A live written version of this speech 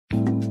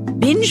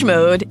Binge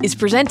Mode is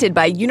presented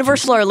by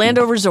Universal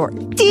Orlando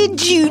Resort.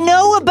 Did you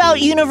know about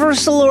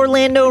Universal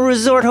Orlando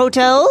Resort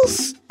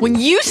hotels? When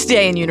you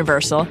stay in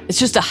Universal, it's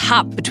just a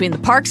hop between the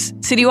parks,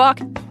 City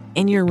Walk,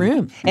 and your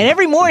room. And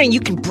every morning you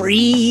can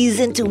breeze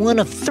into one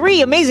of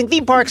 3 amazing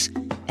theme parks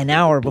an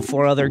hour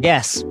before other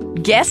guests.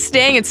 Guests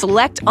staying at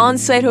select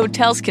on-site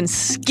hotels can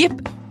skip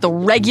the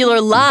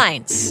regular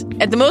lines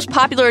at the most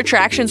popular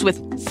attractions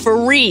with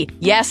free,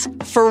 yes,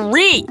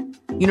 free,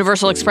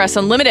 Universal Express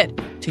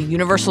Unlimited to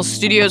Universal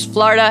Studios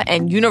Florida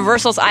and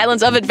Universal's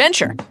Islands of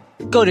Adventure.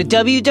 Go to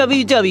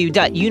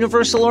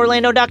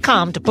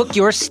www.universalorlando.com to book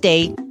your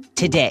stay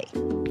today.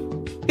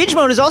 Binge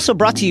Mode is also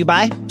brought to you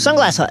by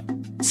Sunglass Hut.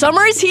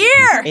 Summer is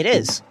here! It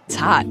is. It's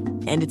hot,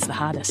 and it's the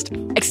hottest.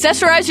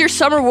 Accessorize your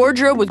summer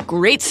wardrobe with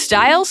great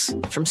styles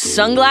from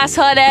Sunglass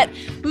Hut at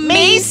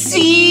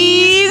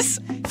Macy's!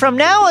 From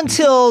now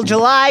until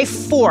July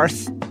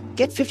 4th,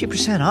 get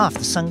 50% off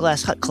the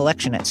Sunglass Hut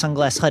collection at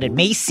Sunglass Hut at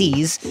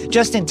Macy's,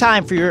 just in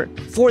time for your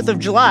 4th of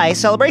July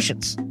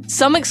celebrations.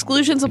 Some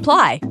exclusions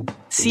apply.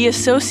 See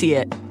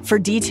Associate for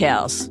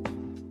details.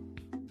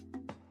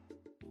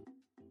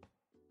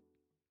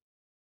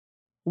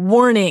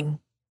 Warning.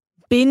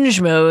 Binge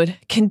Mode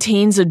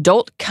contains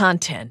adult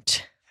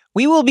content.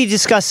 We will be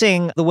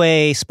discussing the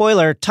way,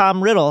 spoiler,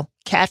 Tom Riddle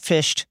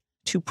catfished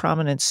 2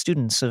 prominent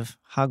students of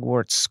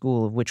Hogwarts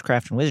School of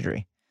Witchcraft and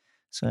Wizardry.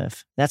 So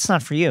if that's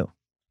not for you,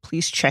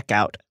 please check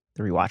out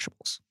the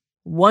rewatchables.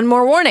 One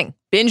more warning.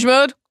 Binge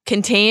Mode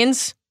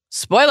contains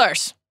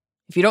spoilers.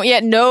 If you don't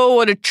yet know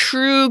what a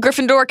true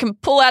Gryffindor can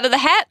pull out of the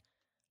hat,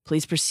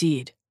 please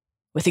proceed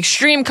with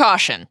extreme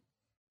caution.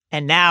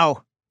 And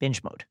now,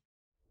 Binge Mode.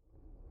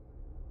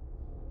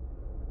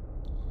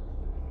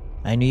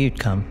 I knew you'd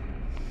come.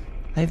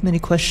 I have many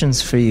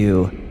questions for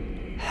you,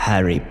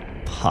 Harry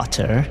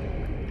Potter.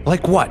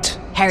 Like what?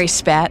 Harry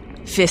spat,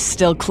 fist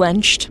still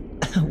clenched.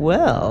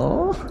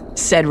 Well,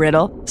 said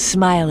Riddle,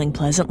 smiling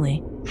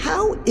pleasantly.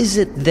 How is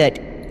it that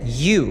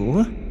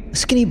you, a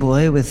skinny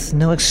boy with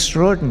no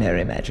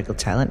extraordinary magical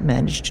talent,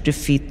 managed to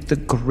defeat the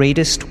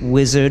greatest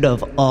wizard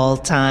of all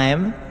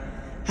time?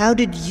 How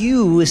did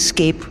you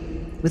escape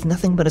with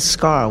nothing but a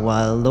scar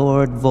while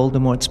Lord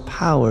Voldemort's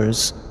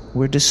powers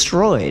were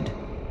destroyed?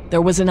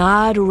 There was an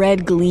odd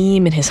red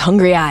gleam in his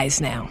hungry eyes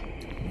now.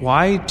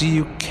 Why do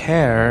you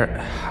care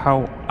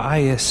how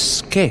I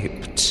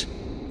escaped?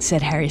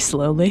 Said Harry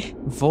slowly.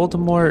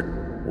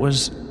 Voldemort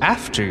was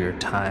after your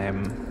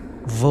time.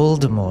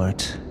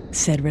 Voldemort,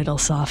 said Riddle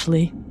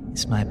softly,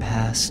 is my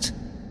past,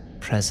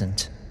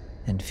 present,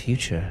 and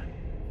future,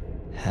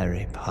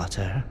 Harry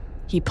Potter.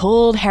 He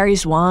pulled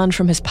Harry's wand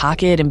from his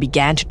pocket and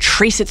began to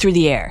trace it through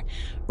the air,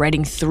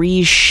 writing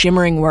 3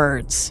 shimmering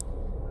words.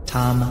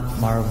 Tom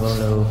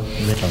Marvolo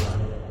Riddle.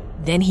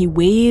 Then he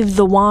waved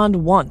the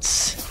wand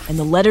once, and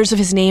the letters of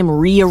his name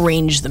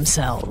rearranged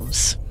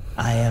themselves.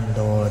 I am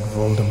Lord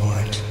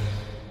Voldemort.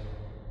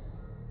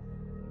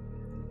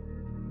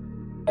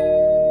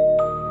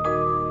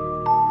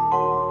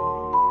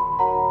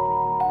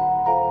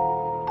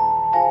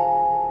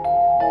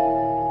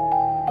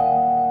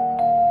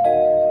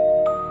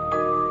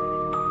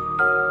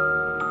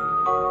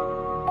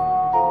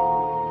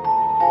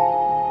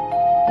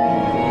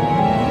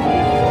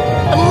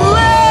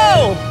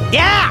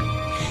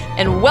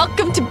 And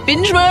welcome to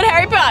Binge Mode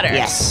Harry Potter.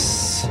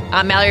 Yes.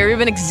 I'm Mallory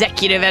Rubin,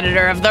 executive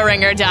editor of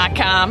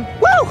TheRinger.com.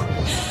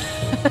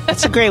 Woo!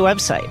 That's a great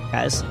website,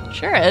 guys.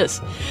 Sure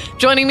is.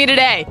 Joining me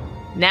today,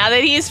 now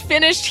that he's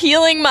finished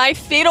healing my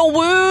fatal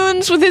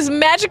wounds with his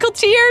magical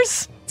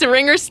tears, it's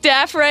Ringer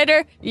staff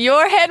writer,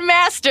 your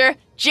headmaster,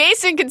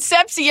 Jason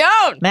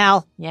Concepcion.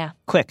 Mal. Yeah.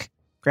 Quick,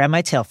 grab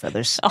my tail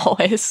feathers.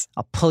 Always.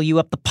 I'll pull you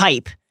up the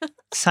pipe.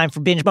 It's time for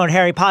Binge Mode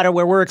Harry Potter,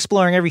 where we're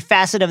exploring every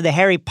facet of the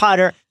Harry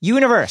Potter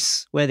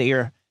universe. Whether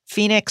you're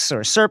Phoenix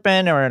or a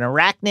serpent or an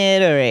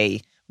arachnid or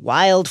a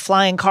wild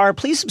flying car,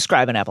 please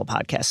subscribe on Apple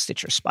Podcasts,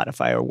 Stitcher,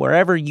 Spotify, or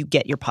wherever you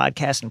get your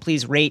podcast, and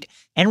please rate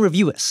and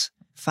review us.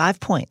 5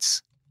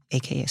 points,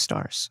 aka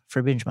stars,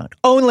 for Binge Mode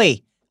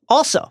only.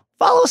 Also,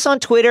 follow us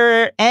on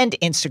Twitter and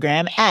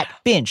Instagram at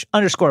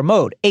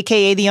binge_mode,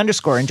 aka the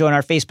underscore, and join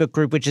our Facebook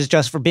group, which is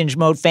just for Binge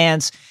Mode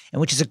fans, and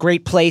which is a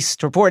great place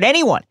to report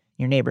anyone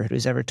in your neighborhood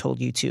who's ever told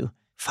you to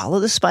follow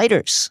the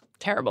spiders.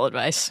 Terrible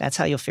advice. That's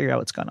how you'll figure out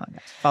what's going on,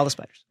 guys. Follow the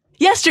spiders.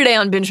 Yesterday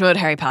on Binge Mode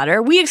Harry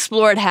Potter, we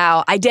explored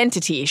how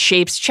identity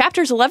shapes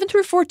chapters 11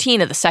 through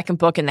 14 of the second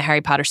book in the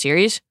Harry Potter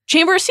series,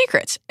 Chamber of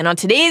Secrets. And on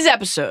today's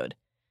episode,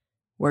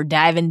 we're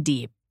diving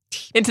deep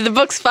into the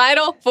book's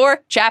final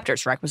 4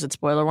 chapters. Requisite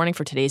spoiler warning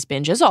for today's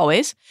binge, as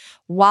always.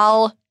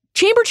 While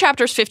Chamber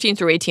chapters 15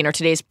 through 18 are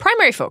today's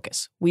primary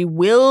focus, we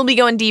will be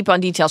going deep on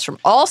details from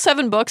all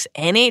 7 books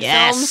and 8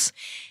 films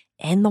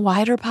and the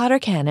wider Potter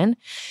canon,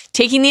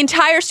 taking the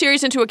entire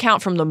series into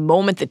account from the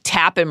moment the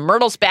tap in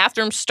Myrtle's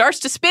bathroom starts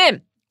to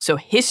spin. So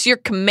hiss your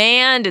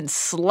command and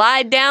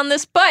slide down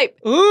this pipe.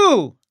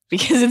 Ooh!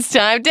 Because it's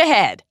time to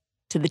head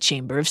to the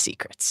Chamber of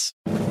Secrets.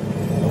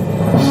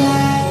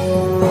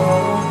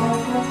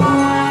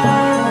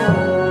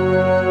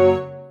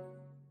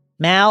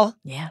 Mal?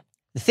 Yeah?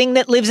 The thing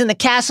that lives in the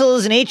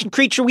castles and ancient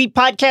creature we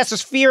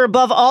podcasters fear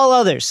above all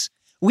others.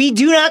 We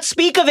do not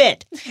speak of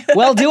it.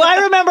 Well, do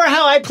I remember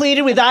how I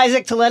pleaded with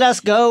Isaac to let us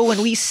go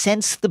when we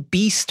sensed the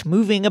beast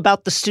moving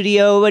about the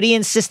studio, but he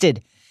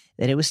insisted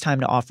that it was time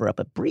to offer up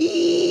a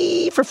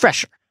brief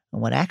refresher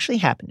on what actually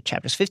happened in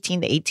chapters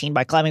 15 to 18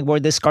 by climbing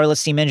aboard this Scarlet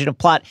Steam engine of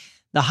plot,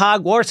 the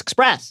Hogwarts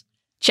Express.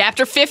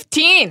 Chapter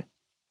 15,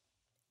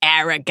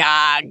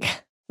 Aragog.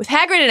 With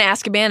Hagrid in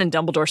Azkaban and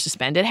Dumbledore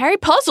suspended, Harry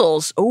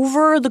puzzles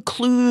over the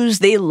clues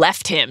they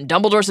left him.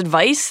 Dumbledore's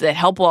advice that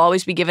help will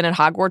always be given at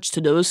Hogwarts to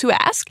those who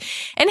ask,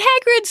 and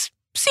Hagrid's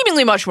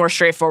seemingly much more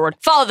straightforward,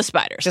 follow the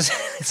spiders.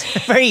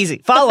 It's very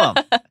easy. Follow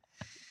them.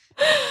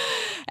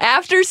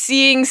 After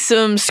seeing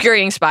some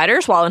scurrying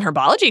spiders while in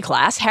herbology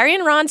class, Harry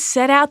and Ron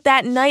set out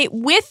that night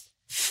with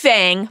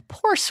Fang,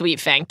 poor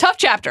sweet Fang, tough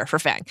chapter for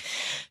Fang,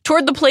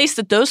 toward the place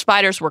that those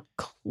spiders were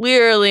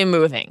clearly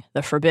moving,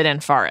 the Forbidden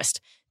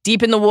Forest.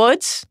 Deep in the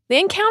woods, they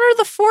encounter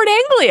the Ford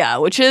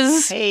Anglia, which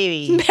has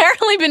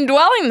apparently been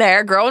dwelling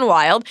there, growing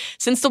wild,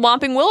 since the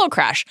Whomping Willow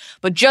crash.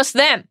 But just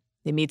then,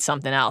 they meet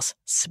something else,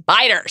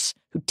 spiders,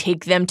 who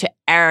take them to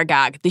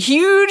Aragog, the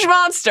huge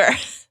monster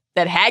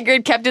that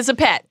Hagrid kept as a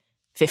pet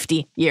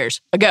 50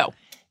 years ago.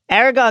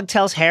 Aragog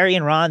tells Harry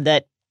and Ron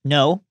that,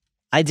 no,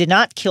 I did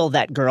not kill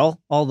that girl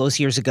all those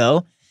years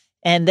ago,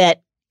 and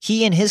that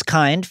he and his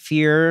kind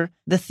fear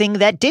the thing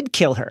that did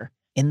kill her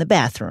in the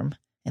bathroom,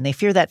 and they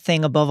fear that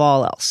thing above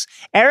all else.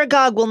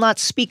 Aragog will not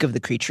speak of the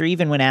creature,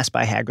 even when asked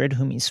by Hagrid,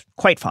 whom he's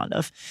quite fond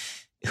of.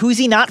 Who's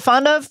he not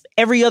fond of?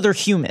 Every other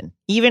human,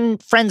 even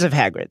friends of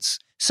Hagrid's.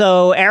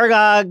 So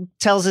Aragog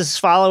tells his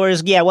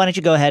followers, yeah, why don't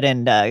you go ahead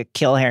and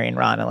kill Harry and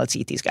Ron, and let's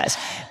eat these guys.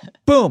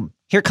 Boom.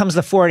 Here comes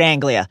the Ford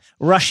Anglia,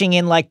 rushing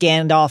in like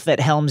Gandalf at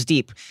Helm's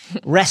Deep,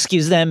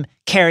 rescues them,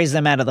 carries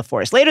them out of the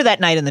forest. Later that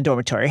night in the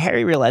dormitory,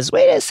 Harry realizes,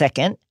 wait a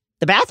second,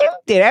 the bathroom?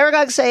 Did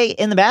Aragog say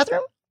in the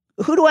bathroom?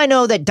 Who do I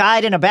know that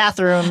died in a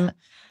bathroom?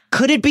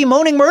 Could it be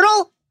Moaning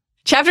Myrtle?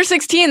 Chapter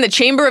 16, The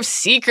Chamber of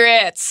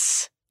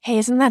Secrets. Hey,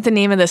 isn't that the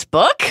name of this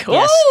book?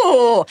 Yes.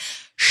 Ooh.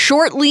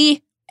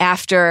 Shortly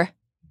after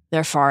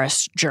their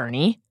forest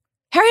journey,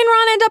 Harry and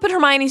Ron end up at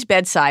Hermione's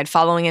bedside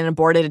following an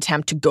aborted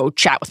attempt to go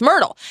chat with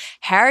Myrtle.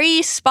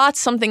 Harry spots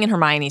something in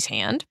Hermione's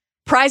hand,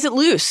 pries it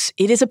loose.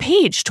 It is a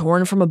page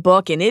torn from a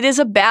book, and it is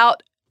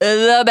about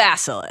the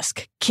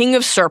Basilisk, King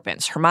of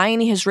Serpents.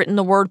 Hermione has written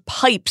the word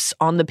pipes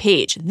on the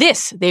page.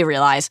 This, they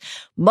realize,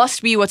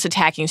 must be what's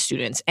attacking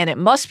students, and it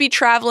must be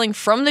traveling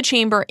from the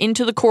chamber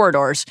into the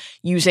corridors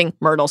using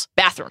Myrtle's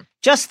bathroom.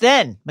 Just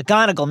then,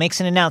 McGonagall makes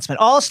an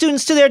announcement. All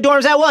students to their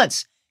dorms at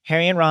once.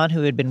 Harry and Ron,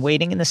 who had been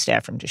waiting in the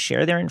staff room to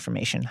share their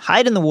information,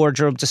 hide in the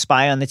wardrobe to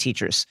spy on the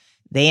teachers.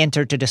 They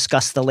enter to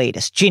discuss the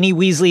latest. Ginny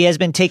Weasley has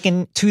been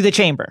taken to the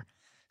chamber.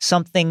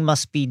 Something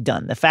must be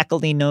done. The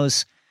faculty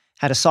knows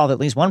how to solve at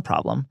least one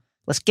problem.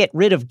 Let's get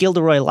rid of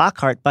Gilderoy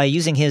Lockhart by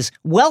using his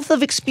wealth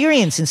of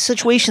experience in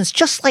situations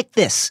just like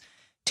this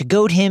to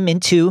goad him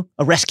into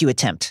a rescue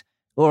attempt.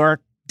 Or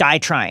die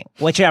trying.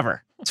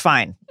 Whichever. It's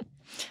fine.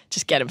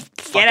 Just get him.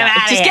 Get him out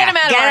of here. Just get him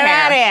out of our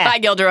hair. Bye,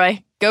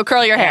 Gilderoy. Go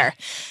curl your hair.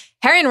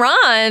 Harry and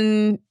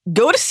Ron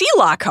go to see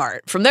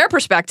Lockhart. From their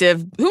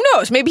perspective, who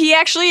knows? Maybe he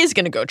actually is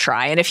going to go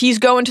try. And if he's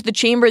going to the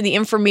chamber, the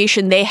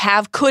information they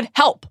have could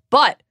help.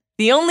 But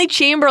the only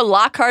chamber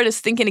Lockhart is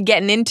thinking of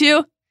getting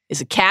into is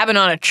a cabin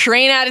on a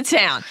train out of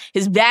town.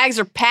 His bags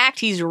are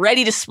packed. He's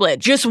ready to split.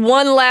 Just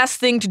one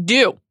last thing to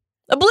do.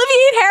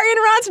 Obliviate Harry and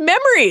Ron's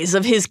memories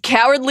of his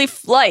cowardly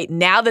flight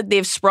now that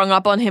they've sprung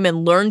up on him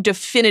and learned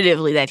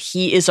definitively that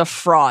he is a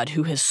fraud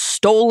who has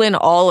stolen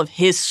all of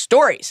his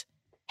stories.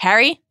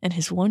 Harry and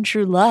his one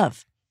true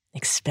love,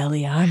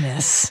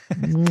 Expelliarmus.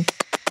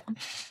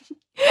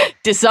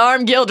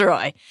 Disarm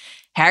Gilderoy.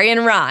 Harry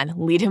and Ron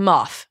lead him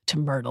off to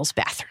Myrtle's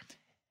bathroom.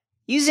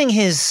 Using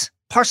his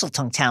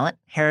Parseltongue talent,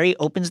 Harry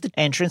opens the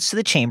entrance to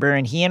the chamber,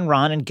 and he and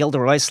Ron and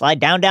Gilderoy slide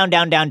down.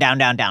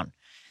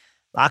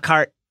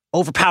 Lockhart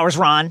overpowers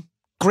Ron.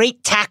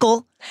 Great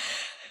tackle.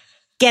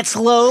 Gets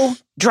low.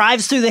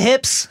 Drives through the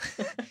hips.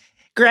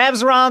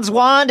 Grabs Ron's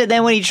wand, and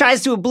then when he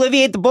tries to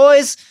obliviate the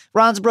boys,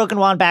 Ron's broken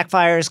wand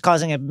backfires,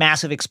 causing a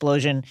massive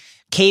explosion,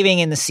 caving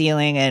in the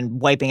ceiling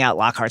and wiping out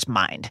Lockhart's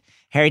mind.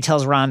 Harry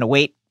tells Ron to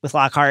wait with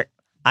Lockhart.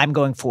 I'm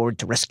going forward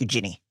to rescue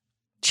Ginny.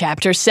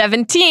 Chapter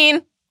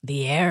 17,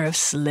 The Heir of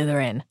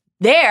Slytherin.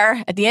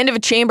 There, at the end of a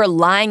chamber,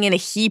 lying in a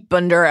heap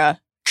under a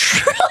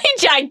truly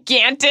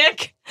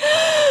gigantic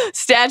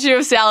statue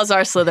of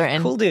Salazar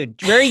Slytherin. Cool dude.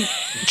 Very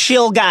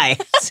chill guy.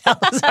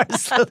 Salazar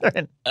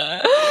Slytherin.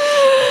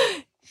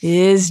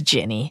 Is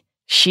Ginny.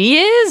 She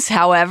is,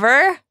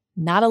 however,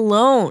 not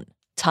alone.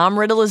 Tom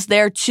Riddle is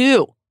there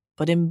too,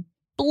 but in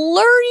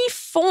blurry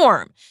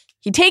form.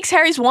 He takes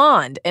Harry's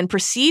wand and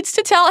proceeds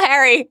to tell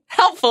Harry,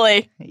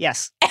 helpfully,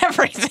 yes,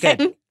 everything.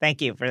 Good.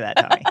 Thank you for that,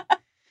 Tommy.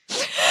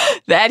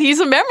 That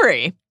he's a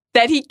memory,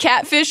 that he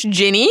catfished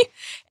Ginny,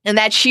 and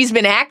that she's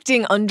been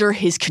acting under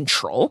his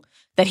control,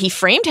 that he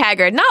framed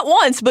Hagrid not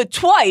once, but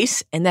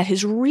twice, and that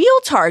his real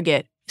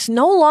target is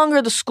no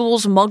longer the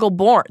school's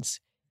Muggle-borns.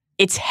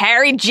 It's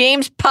Harry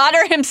James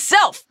Potter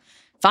himself.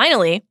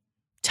 Finally,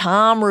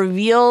 Tom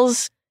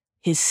reveals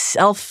his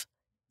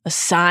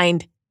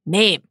self-assigned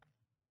name.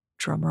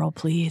 Drumroll,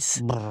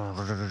 please.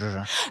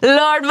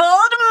 Lord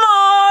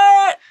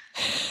Voldemort!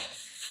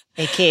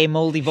 A.K.A.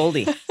 Moldy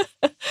Voldy.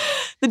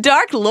 The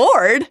Dark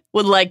Lord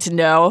would like to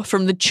know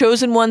from the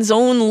Chosen One's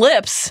own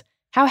lips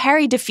how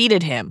Harry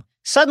defeated him.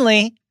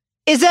 Suddenly,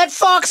 is that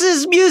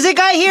Fox's music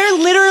I hear?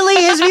 Literally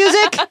his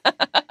music?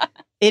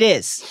 It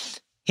is.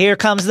 Here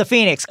comes the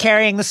Phoenix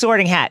carrying the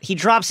Sorting Hat. He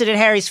drops it at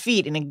Harry's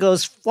feet and it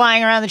goes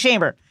flying around the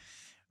chamber.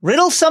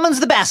 Riddle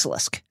summons the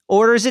Basilisk,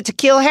 orders it to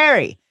kill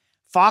Harry.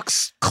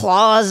 Fox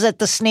claws at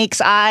the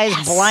snake's eyes,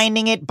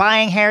 blinding it,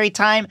 buying Harry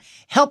time.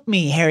 Help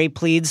me, Harry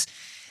pleads.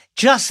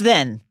 Just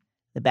then,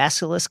 the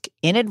Basilisk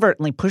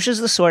inadvertently pushes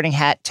the Sorting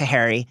Hat to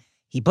Harry.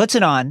 He puts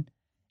it on,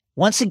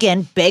 once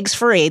again begs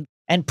for aid,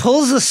 and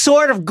pulls the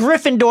sword of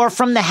Gryffindor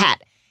from the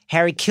hat.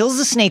 Harry kills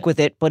the snake with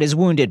it, but is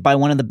wounded by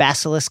one of the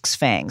Basilisk's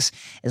fangs.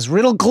 As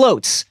Riddle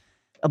gloats,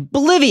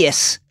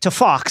 oblivious to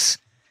Fox,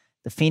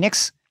 the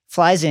Phoenix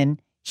flies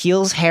in,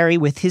 heals Harry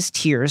with his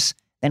tears,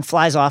 then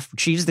flies off,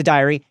 retrieves the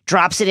diary,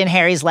 drops it in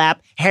Harry's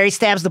lap. Harry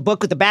stabs the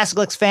book with the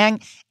Basilisk's fang,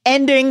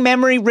 ending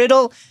Memory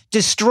Riddle,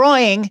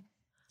 destroying,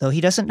 though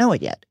he doesn't know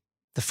it yet,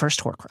 the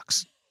first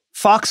Horcrux.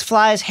 Fox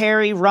flies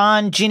Harry,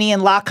 Ron, Ginny,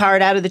 and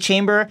Lockhart out of the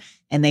chamber,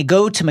 and they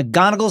go to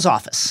McGonagall's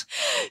office.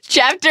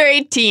 Chapter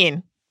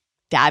 18.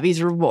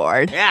 Dobby's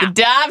Reward. Yeah.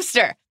 The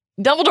Dobster.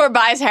 Dumbledore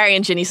buys Harry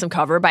and Ginny some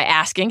cover by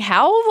asking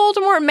how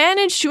Voldemort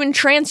managed to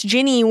entrance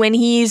Ginny when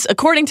he's,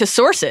 according to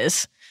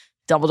sources,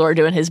 Dumbledore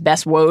doing his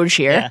best Woj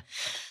here,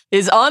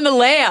 is on the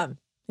lam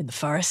in the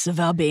forests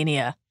of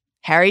Albania.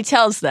 Harry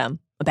tells them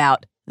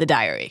about the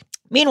diary.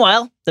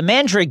 Meanwhile, the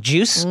mandrake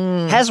juice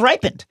has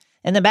ripened,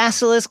 and the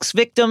Basilisk's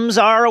victims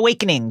are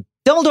awakening.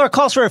 Dumbledore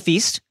calls for a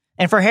feast,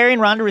 and for Harry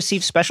and Ron to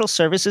receive special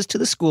services to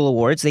the school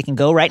awards, they can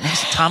go right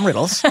next to Tom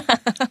Riddle's.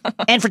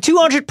 And for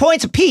 200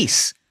 points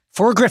apiece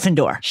for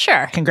Gryffindor.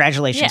 Sure.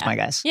 Congratulations, my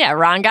guys. Yeah,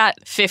 Ron got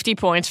 50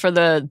 points for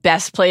the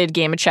best played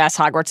game of chess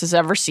Hogwarts has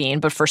ever seen,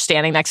 but for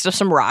standing next to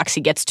some rocks,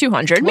 he gets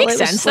 200. Makes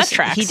sense. That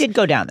tracks. He did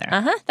go down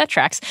there. That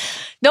tracks.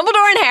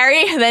 Dumbledore and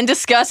Harry then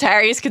discuss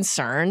Harry's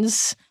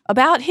concerns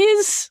about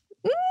his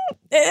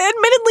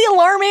admittedly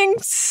alarming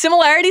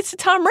similarities to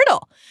Tom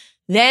Riddle.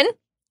 Then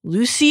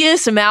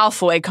Lucius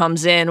Malfoy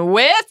comes in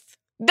with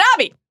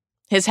Dobby,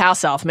 his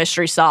house elf,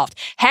 mystery solved.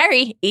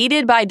 Harry,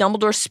 aided by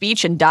Dumbledore's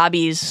speech and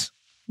Dobby's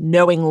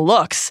knowing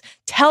looks,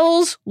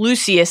 tells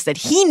Lucius that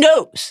he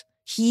knows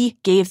he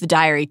gave the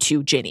diary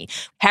to Ginny.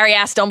 Harry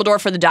asks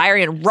Dumbledore for the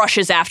diary and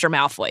rushes after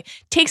Malfoy.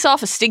 Takes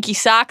off a stinky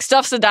sock,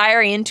 stuffs the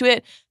diary into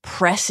it,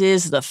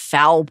 presses the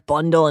foul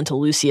bundle into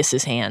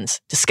Lucius's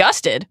hands.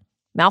 Disgusted,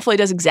 Malfoy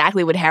does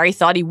exactly what Harry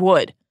thought he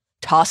would.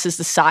 Tosses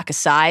the sock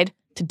aside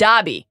to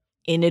Dobby,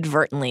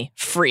 inadvertently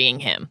freeing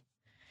him.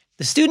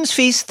 The students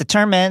feast, the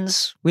term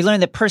ends. We learn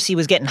that Percy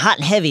was getting hot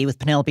and heavy with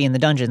Penelope in the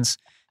dungeons,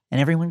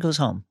 and everyone goes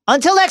home.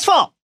 Until next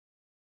fall!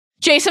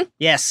 Jason?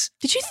 Yes?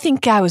 Did you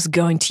think I was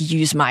going to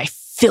use my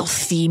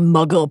filthy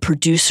muggle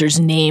producer's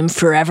name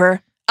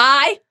forever?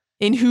 I,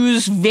 in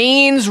whose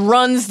veins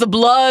runs the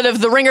blood of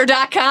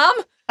TheRinger.com?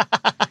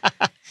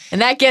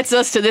 And that gets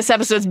us to this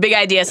episode's big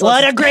idea. So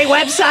what a great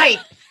website!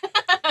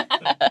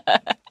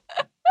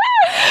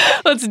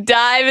 Let's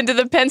dive into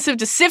the pensive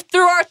to sift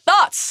through our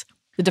thoughts.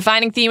 The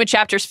defining theme of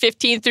chapters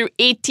 15 through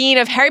 18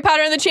 of Harry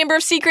Potter and the Chamber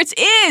of Secrets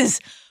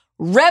is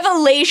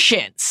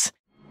revelations.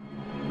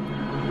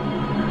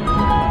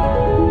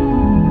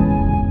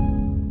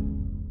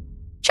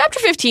 Chapter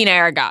 15,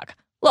 Aragog.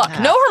 Look,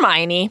 no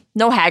Hermione,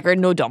 no Hagrid,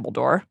 no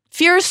Dumbledore.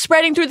 Fear is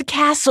spreading through the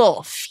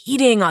castle,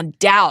 feeding on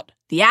doubt,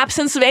 the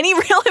absence of any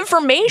real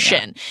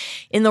information.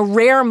 In the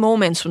rare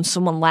moments when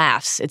someone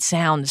laughs, it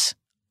sounds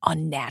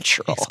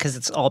unnatural. It's because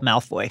it's all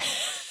Malfoy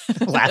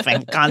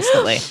laughing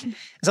constantly.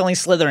 It's only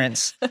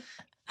Slytherins.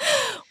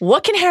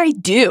 What can Harry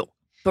do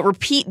but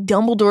repeat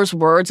Dumbledore's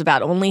words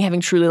about only having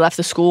truly left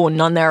the school and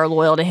none there are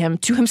loyal to him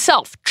to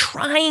himself,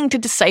 trying to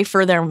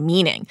decipher their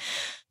meaning?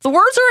 The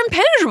words are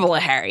impenetrable to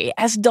Harry,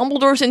 as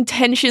Dumbledore's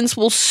intentions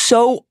will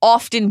so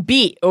often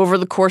be over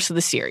the course of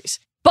the series.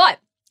 But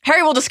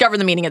Harry will discover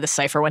the meaning of the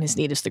cipher when his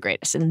need is the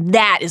greatest, and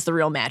that is the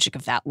real magic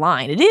of that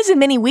line. It is, in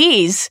many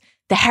ways,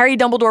 the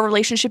Harry-Dumbledore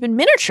relationship in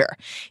miniature.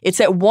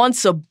 It's at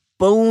once a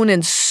bone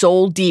and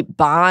soul-deep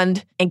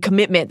bond and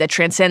commitment that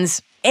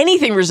transcends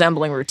anything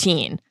resembling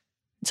routine.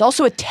 It's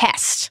also a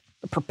test,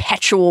 a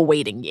perpetual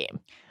waiting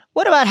game.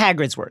 What about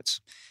Hagrid's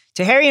words?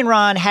 To Harry and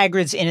Ron,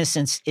 Hagrid's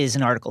innocence is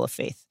an article of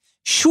faith.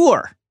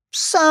 Sure,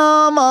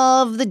 some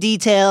of the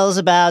details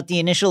about the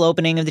initial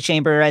opening of the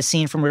chamber as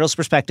seen from Riddle's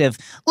perspective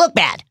look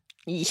bad.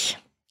 Eesh.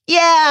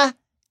 Yeah,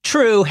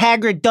 true,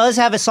 Hagrid does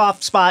have a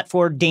soft spot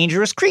for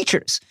dangerous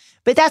creatures,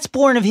 but that's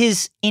born of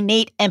his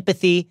innate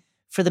empathy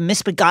for the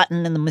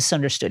misbegotten and the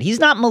misunderstood. He's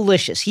not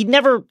malicious. He'd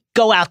never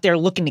go out there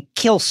looking to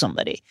kill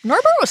somebody.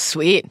 Norbert was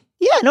sweet.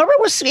 Yeah, Norbert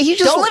was sweet. He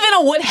just don't live in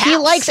a wood house. He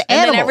likes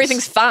animals. And then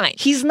everything's fine.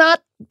 He's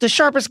not the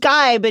sharpest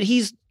guy, but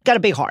he's got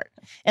a big heart.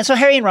 And so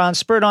Harry and Ron,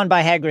 spurred on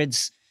by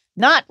Hagrid's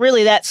not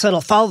really that subtle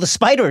follow the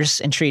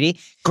spiders entreaty,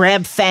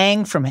 grab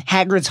Fang from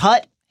Hagrid's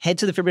hut. head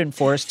to the Forbidden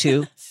Forest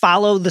to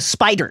follow the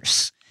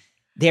spiders.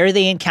 There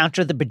they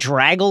encounter the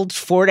bedraggled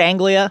Ford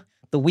Anglia.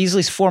 The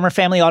Weasley's former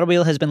family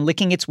automobile has been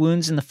licking its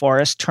wounds in the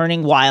forest,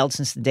 turning wild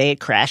since the day it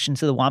crashed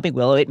into the Whomping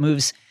Willow. It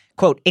moves,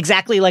 quote,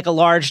 exactly like a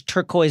large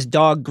turquoise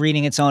dog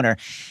greeting its owner.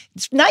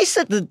 It's nice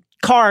that the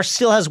car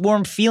still has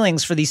warm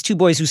feelings for these two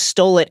boys who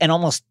stole it and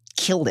almost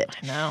killed it.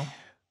 I know.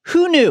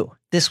 Who knew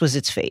this was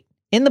its fate?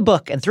 In the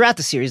book and throughout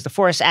the series, the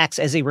forest acts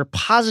as a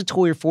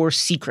repository for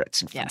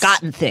secrets and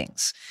forgotten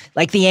things,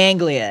 like the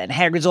Anglia and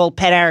Hagrid's old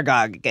pet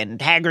Aragog and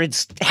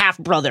Hagrid's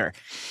half-brother.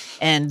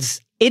 And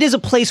it is a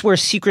place where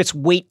secrets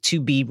wait to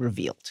be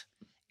revealed.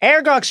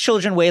 Aragog's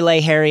children waylay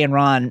Harry and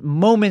Ron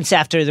moments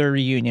after their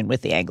reunion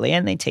with the Anglia,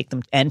 and they take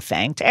them and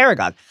Fang to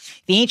Aragog.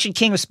 The ancient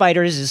king of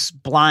spiders is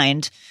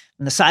blind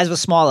and the size of a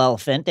small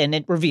elephant, and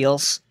it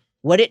reveals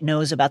what it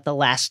knows about the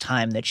last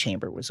time the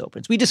chamber was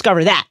opened. We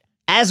discover that,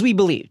 as we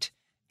believed,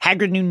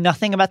 Hagrid knew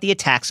nothing about the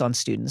attacks on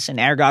students, and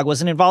Aragog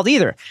wasn't involved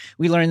either.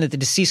 We learned that the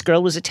deceased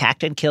girl was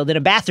attacked and killed in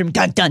a bathroom.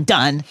 Dun, dun,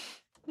 dun.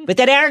 But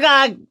that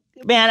Aragog...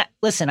 Man,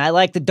 listen, I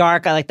like the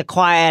dark. I like the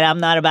quiet. I'm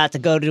not about to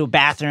go to a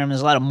bathroom.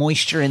 There's a lot of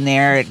moisture in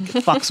there. It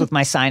fucks with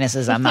my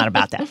sinuses. I'm not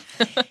about that.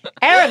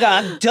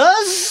 Aragog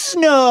does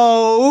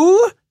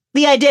know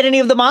the identity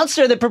of the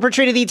monster that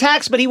perpetrated the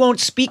attacks, but he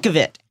won't speak of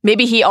it.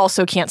 Maybe he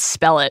also can't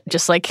spell it,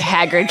 just like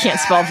Hagrid can't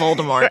spell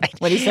Voldemort. Right.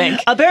 What do you think?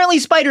 Apparently,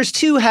 spiders,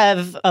 too,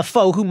 have a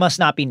foe who must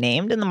not be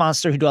named, and the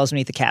monster who dwells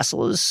beneath the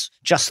castle is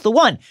just the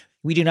one.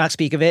 We do not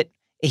speak of it.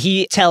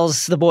 He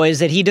tells the boys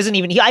that he doesn't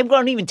even, I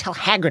won't even tell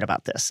Hagrid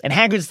about this. And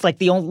Hagrid's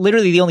like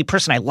literally the only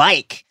person I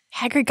like.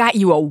 Hagrid got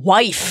you a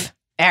wife,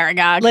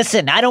 Aragog.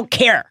 Listen, I don't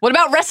care. What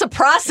about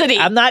reciprocity?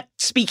 I'm not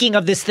speaking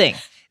of this thing.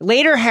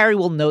 Later, Harry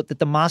will note that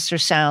the monster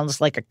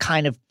sounds like a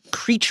kind of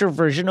creature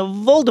version of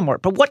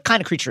Voldemort. But what kind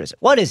of creature is it?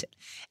 What is it?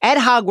 At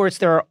Hogwarts,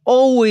 there are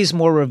always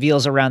more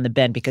reveals around the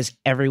bend because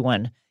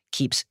everyone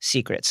keeps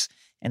secrets.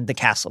 And the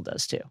castle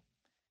does too.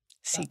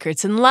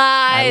 Secrets and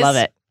lies. I love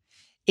it.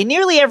 In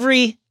nearly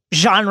every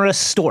genre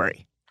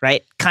story,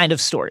 right? Kind of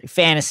story,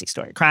 fantasy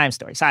story, crime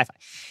story, sci-fi.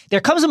 There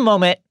comes a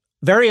moment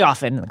very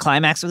often in the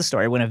climax of the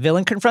story when a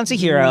villain confronts a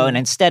hero and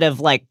instead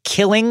of like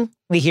killing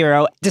the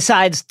hero,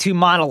 decides to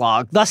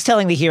monologue, thus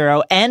telling the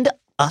hero and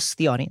us,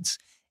 the audience,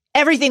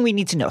 everything we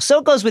need to know. So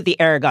it goes with the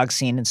Aragog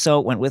scene, and so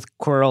it went with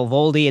Quirrell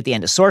Voldy at the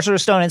end of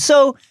Sorcerer's Stone, and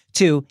so,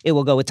 too, it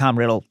will go with Tom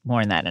Riddle.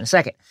 More on that in a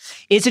second.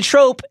 It's a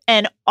trope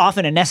and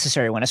often a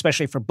necessary one,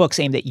 especially for books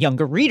aimed at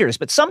younger readers,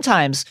 but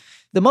sometimes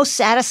the most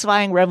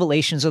satisfying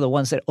revelations are the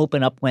ones that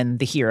open up when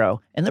the hero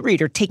and the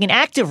reader take an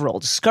active role,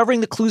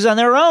 discovering the clues on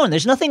their own.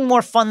 There's nothing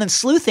more fun than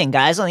sleuthing,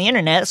 guys, on the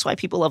internet. That's why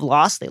people love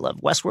Lost, they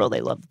love Westworld,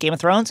 they love Game of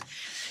Thrones.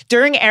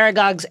 During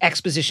Aragog's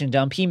exposition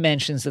dump, he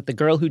mentions that the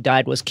girl who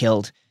died was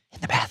killed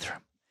in the bathroom.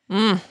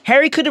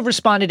 Harry could have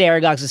responded to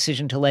Aragog's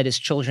decision to let his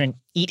children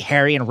eat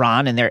Harry and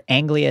Ron in their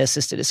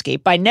Anglia-assisted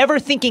escape by never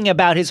thinking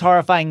about his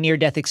horrifying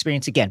near-death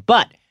experience again.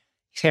 But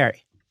he's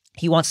Harry.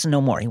 He wants to know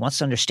more. He wants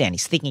to understand.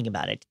 He's thinking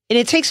about it. And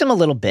it takes him a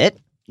little bit.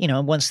 You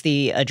know, once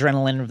the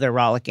adrenaline of their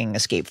rollicking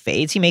escape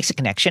fades, he makes a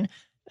connection.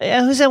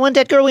 Who's that one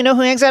dead girl we know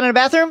who hangs out in a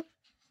bathroom?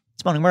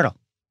 It's Moaning Myrtle.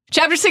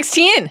 Chapter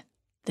 16,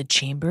 The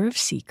Chamber of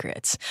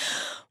Secrets.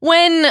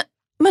 When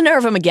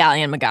Minerva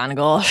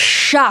McGonagall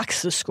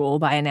shocks the school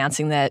by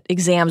announcing that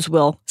exams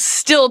will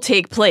still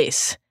take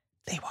place.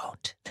 They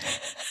won't.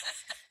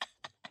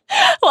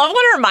 I love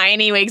when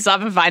Hermione wakes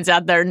up and finds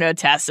out there are no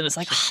tests and is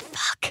like, oh,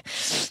 fuck.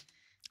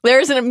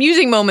 There's an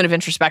amusing moment of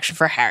introspection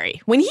for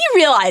Harry when he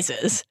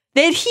realizes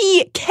that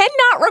he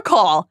cannot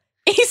recall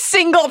a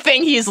single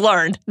thing he's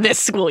learned this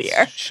school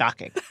year.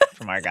 Shocking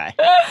from our guy.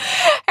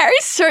 Harry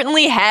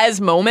certainly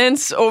has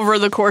moments over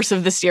the course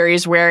of the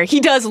series where he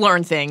does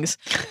learn things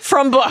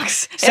from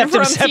books and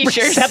from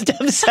teachers.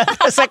 Sectum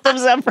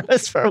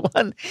Sempra for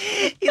one.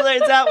 He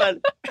learns that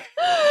one.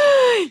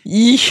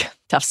 Yeesh.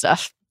 Tough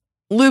stuff.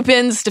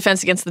 Lupin's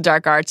Defense Against the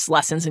Dark Arts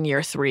lessons in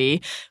year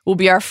 3 will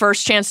be our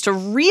first chance to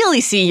really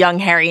see young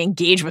Harry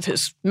engage with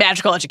his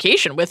magical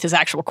education, with his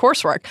actual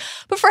coursework.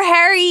 But for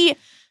Harry,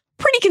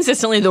 pretty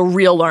consistently, the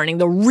real learning,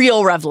 the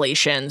real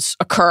revelations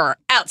occur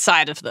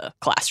outside of the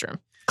classroom.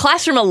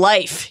 Classroom of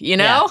life, you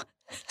know?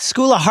 Yeah.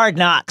 School of Hard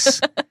Knocks.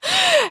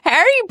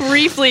 Harry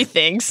briefly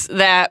thinks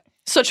that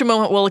such a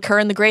moment will occur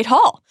in the Great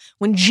Hall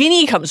when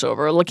Ginny comes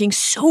over looking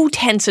so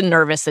tense and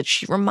nervous that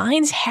she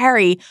reminds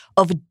Harry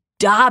of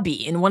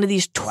Dobby in one of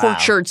these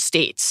tortured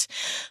states.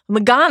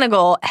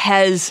 McGonagall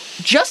has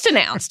just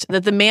announced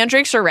that the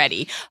mandrakes are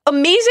ready.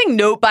 Amazing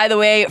note, by the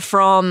way,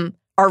 from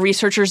our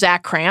researcher,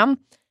 Zach Cram.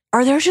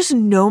 Are there just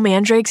no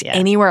mandrakes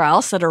anywhere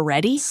else that are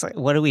ready? Like,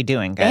 what are we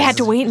doing, guys? They had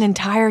to wait an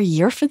entire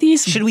year for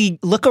these? Should we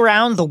look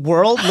around the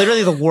world,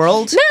 literally the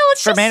world?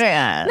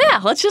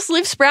 Let's just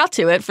leave Sprout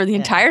to it for the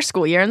entire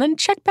school year and then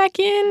check back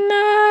in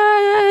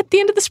at the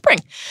end of the spring.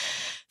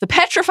 The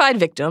petrified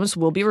victims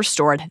will be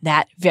restored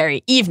that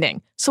very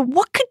evening. So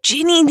what could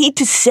Ginny need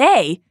to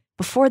say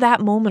before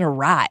that moment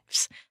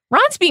arrives?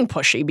 Ron's being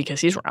pushy because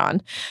he's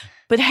Ron,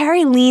 but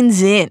Harry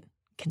leans in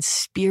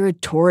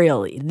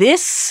conspiratorially.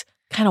 This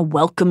kind of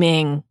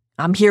welcoming,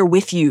 I'm here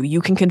with you. You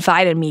can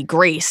confide in me,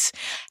 Grace,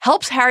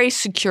 helps Harry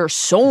secure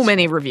so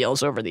many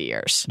reveals over the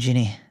years.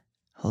 Ginny,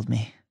 hold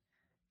me.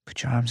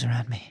 Put your arms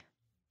around me.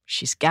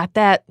 She's got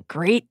that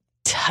great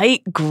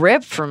tight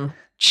grip from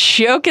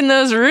choking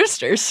those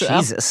roosters. So.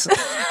 Jesus.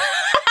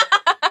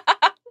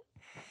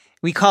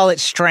 We call it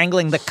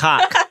strangling the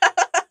cock.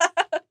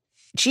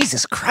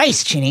 Jesus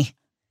Christ, Ginny.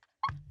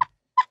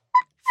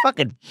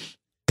 Fucking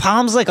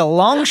palms like a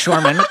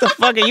longshoreman. What the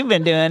fuck have you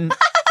been doing?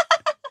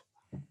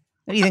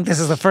 What do you think, this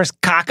is the first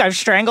cock I've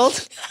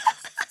strangled?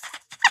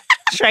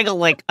 Strangled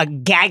like a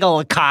gaggle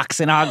of cocks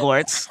in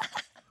Hogwarts.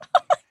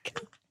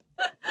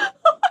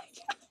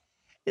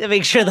 To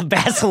make sure the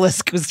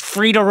basilisk was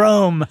free to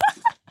roam.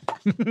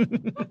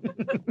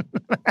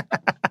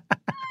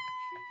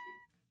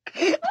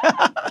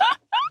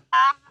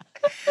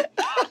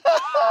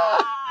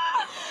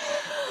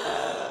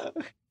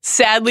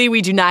 Sadly,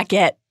 we do not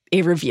get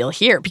a reveal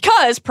here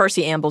because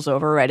Percy ambles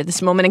over right at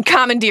this moment and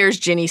commandeers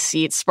Ginny's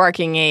seat,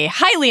 sparking a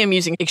highly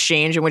amusing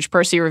exchange in which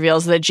Percy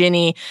reveals that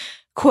Ginny,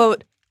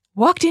 quote,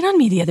 walked in on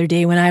me the other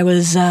day when I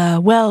was,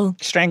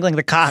 strangling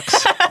the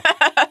cocks.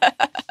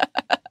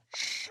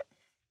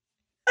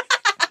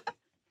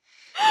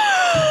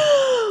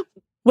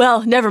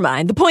 Well, never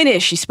mind. The point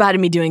is, she spotted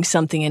me doing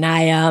something, and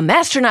I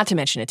asked her not to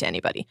mention it to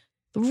anybody.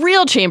 The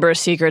real Chamber of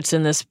Secrets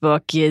in this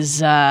book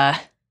is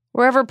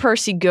wherever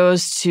Percy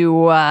goes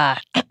to,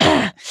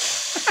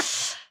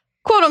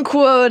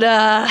 quote-unquote,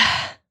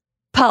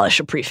 polish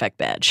a prefect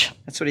badge.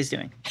 That's what he's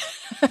doing.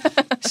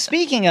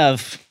 Speaking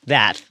of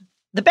that,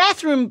 the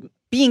bathroom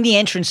being the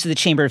entrance to the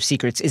Chamber of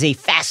Secrets is a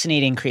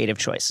fascinating creative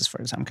choice as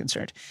far as I'm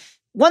concerned.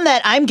 One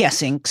that I'm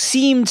guessing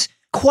seemed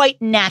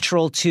quite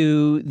natural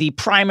to the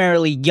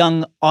primarily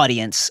young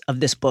audience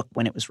of this book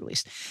when it was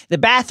released. The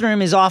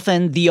bathroom is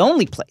often the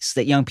only place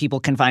that young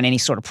people can find any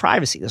sort of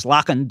privacy. There's a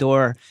lock on the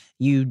door.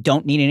 You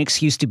don't need an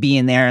excuse to be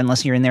in there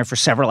unless you're in there for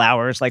several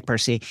hours like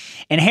Percy.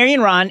 And Harry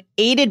and Ron,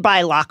 aided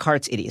by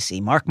Lockhart's idiocy,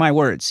 mark my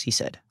words, he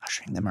said,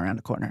 ushering them around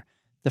a corner.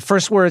 The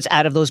first words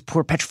out of those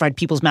poor petrified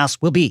people's mouths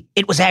will be,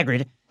 "It was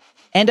Hagrid,"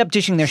 end up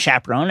ditching their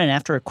chaperone, and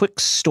after a quick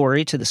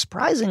story to the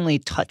surprisingly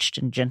touched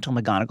and gentle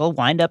McGonagall,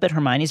 wind up at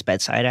Hermione's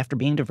bedside after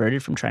being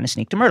diverted from trying to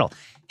sneak to Myrtle.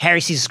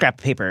 Harry sees a scrap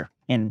of paper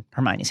in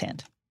Hermione's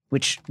hand,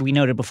 which we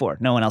noted before.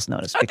 No one else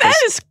noticed because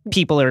that is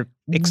people are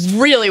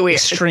really weird.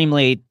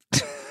 Extremely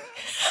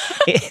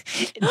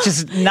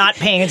just not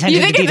paying attention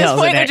You think to at details.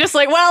 this point they're just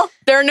like, well,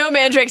 there are no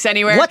mandrakes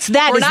anywhere. What's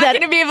that? We're Is not that-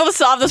 going to be able to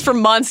solve this for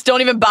months.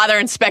 Don't even bother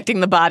inspecting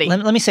the body.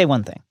 Let me say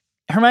one thing.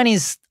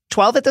 Hermione's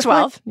 12 at this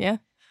 12, point? yeah.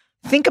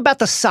 Think about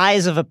the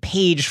size of a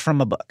page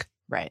from a book.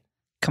 Right.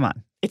 Come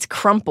on. It's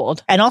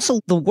crumpled. And also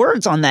the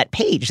words on that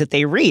page that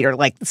they read are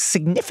like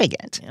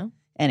significant. Yeah.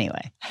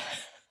 Anyway.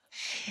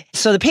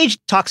 So the page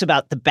talks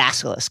about the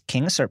basilisk,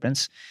 king of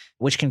serpents,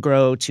 which can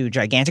grow to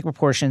gigantic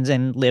proportions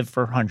and live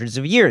for hundreds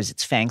of years.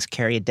 Its fangs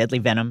carry a deadly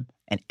venom,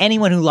 and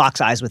anyone who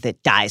locks eyes with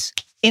it dies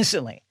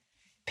instantly.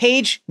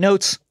 Page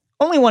notes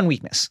only one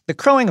weakness, the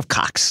crowing of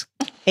cocks,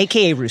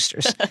 aka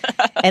roosters,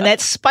 and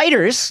that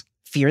spiders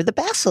fear the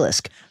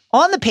basilisk.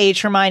 On the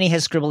page, Hermione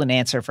has scribbled an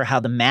answer for how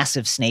the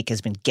massive snake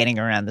has been getting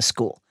around the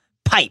school.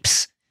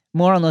 Pipes.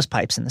 More on those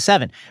pipes in the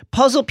 7.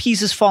 Puzzle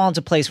pieces fall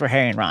into place for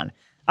Harry and Ron.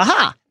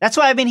 Aha! That's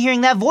why I've been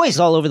hearing that voice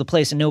all over the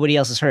place and nobody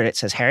else has heard it,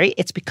 says Harry.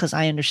 It's because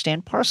I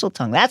understand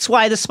Parseltongue. That's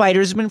why the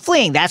spiders have been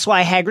fleeing. That's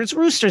why Hagrid's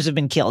roosters have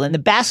been killed. And the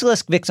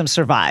basilisk victims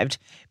survived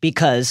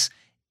because,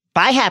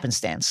 by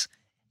happenstance,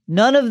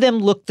 none of them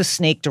looked the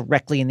snake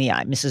directly in the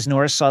eye. Mrs.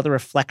 Norris saw the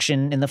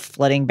reflection in the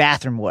flooding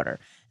bathroom water.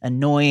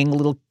 Annoying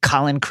little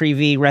Colin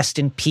Creevy, rest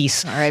in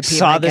peace,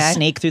 saw the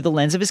snake through the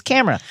lens of his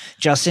camera.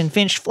 Justin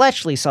Finch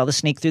Fletchley saw the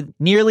snake through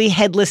nearly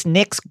headless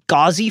Nick's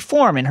gauzy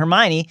form. And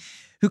Hermione,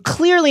 who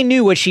clearly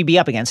knew what she'd be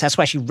up against, that's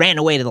why she ran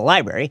away to the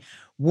library,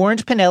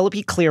 warned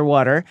Penelope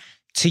Clearwater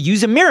to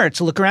use a mirror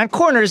to look around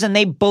corners, and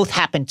they both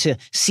happened to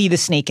see the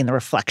snake in the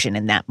reflection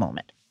in that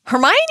moment.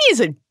 Hermione is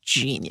a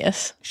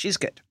genius. She's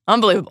good.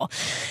 Unbelievable.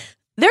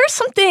 There's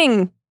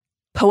something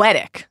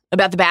poetic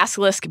about the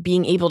basilisk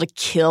being able to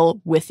kill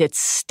with its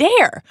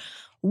stare.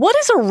 What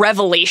is a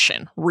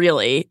revelation,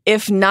 really,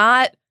 if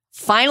not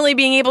finally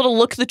being able to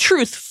look the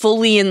truth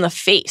fully in the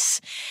face?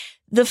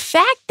 The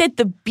fact that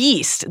the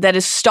beast that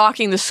is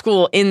stalking the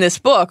school in this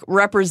book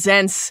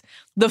represents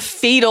the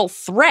fatal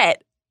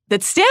threat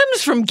that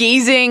stems from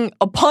gazing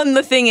upon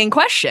the thing in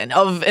question,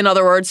 of, in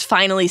other words,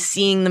 finally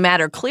seeing the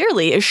matter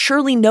clearly, is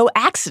surely no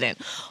accident.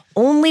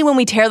 Only when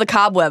we tear the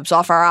cobwebs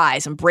off our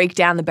eyes and break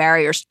down the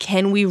barriers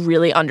can we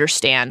really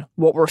understand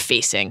what we're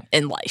facing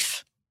in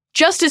life.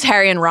 Just as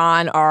Harry and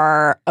Ron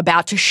are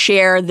about to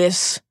share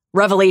this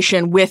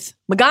revelation with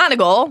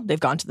McGonagall, they've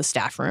gone to the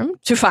staff room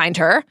to find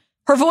her.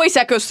 Her voice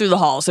echoes through the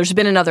halls. There's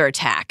been another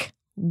attack.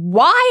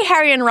 Why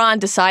Harry and Ron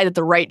decide that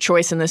the right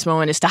choice in this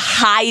moment is to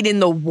hide in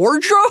the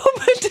wardrobe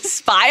to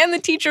spy on the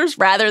teachers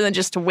rather than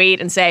just to wait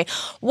and say,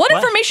 what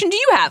information do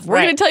you have? We're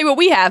going to tell you what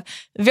we have.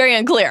 Very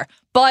unclear.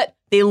 But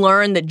They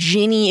learn that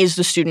Ginny is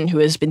the student who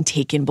has been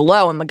taken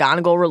below, and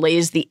McGonagall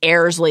relays the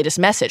heir's latest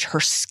message. Her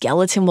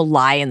skeleton will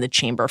lie in the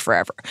chamber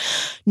forever.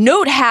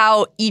 Note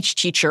how each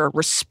teacher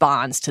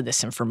responds to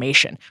this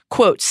information.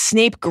 Quote,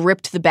 Snape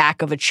gripped the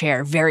back of a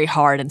chair very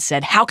hard and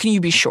said, "How can you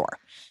be sure?"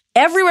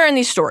 Everywhere in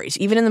these stories,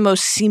 even in the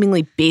most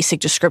seemingly basic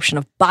description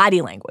of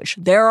body language,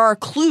 there are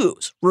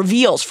clues,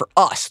 reveals for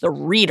us, the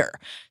reader.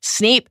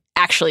 Snape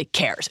actually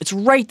cares. It's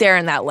right there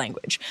in that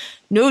language.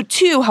 Note,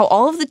 too, how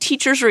all of the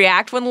teachers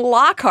react when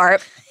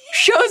Lockhart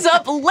shows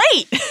up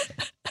late.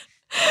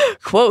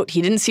 Quote,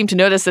 he didn't seem to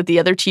notice that the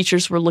other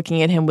teachers were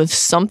looking at him with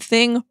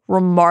something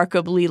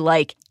remarkably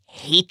like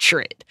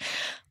hatred.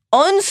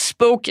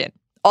 Unspoken,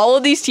 all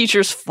of these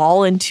teachers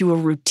fall into a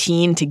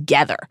routine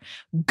together,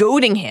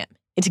 goading him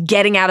into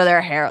getting out of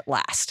their hair at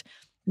last.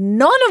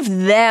 None of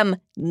them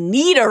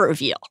need a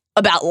reveal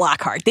about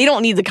Lockhart. They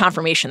don't need the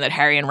confirmation that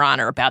Harry and Ron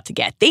are about to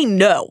get. They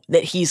know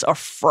that he's a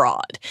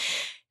fraud.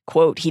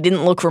 Quote, he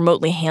didn't look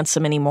remotely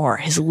handsome anymore.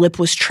 His lip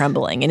was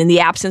trembling, and in the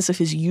absence of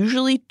his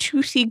usually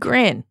toothy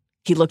grin,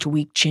 he looked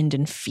weak-chinned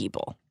and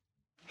feeble.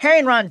 Harry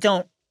and Ron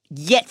don't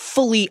yet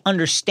fully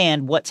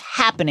understand what's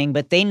happening,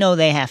 but they know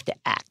they have to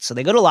act. So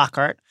they go to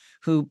Lockhart,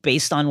 who,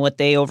 based on what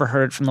they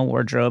overheard from the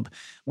wardrobe,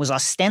 was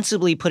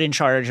ostensibly put in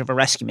charge of a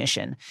rescue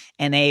mission.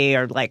 And they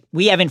are like,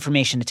 we have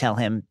information to tell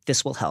him.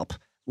 This will help.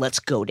 Let's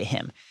go to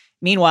him.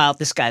 Meanwhile,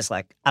 this guy's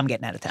like, I'm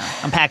getting out of town.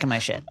 I'm packing my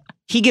shit.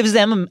 He gives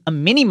them a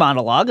mini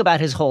monologue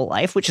about his whole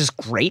life, which is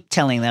great,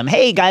 telling them,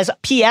 hey, guys,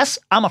 P.S.,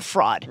 I'm a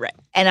fraud. Right.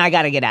 And I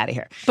got to get out of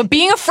here. But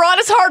being a fraud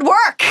is hard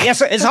work.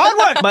 Yes, it's hard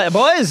work, but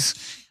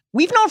boys.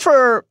 We've known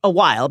for a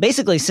while,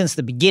 basically since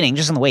the beginning,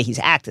 just in the way he's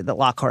acted, that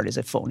Lockhart is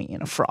a phony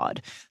and a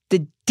fraud.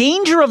 The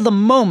danger of the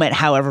moment,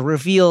 however,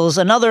 reveals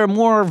another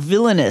more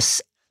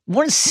villainous,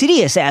 more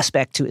insidious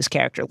aspect to his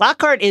character.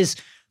 Lockhart is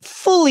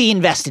fully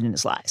invested in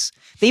his lies.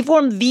 They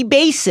form the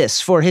basis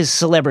for his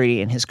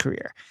celebrity and his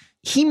career.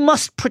 He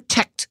must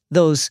protect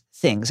those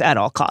things at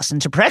all costs.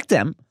 And to protect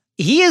them,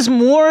 he is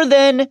more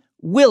than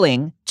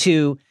willing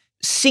to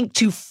sink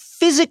to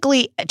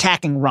physically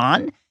attacking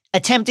Ron,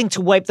 attempting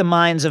to wipe the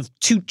minds of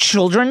two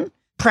children,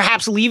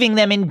 perhaps leaving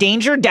them in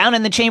danger down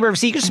in the Chamber of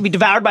Secrets to be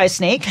devoured by a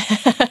snake.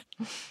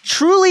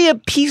 Truly a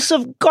piece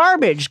of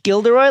garbage,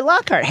 Gilderoy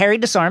Lockhart. Harry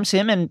disarms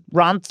him and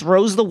Ron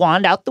throws the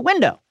wand out the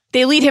window.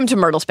 They lead him to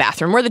Myrtle's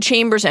bathroom, where the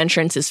chamber's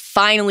entrance is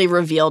finally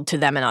revealed to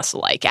them and us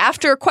alike.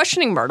 After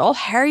questioning Myrtle,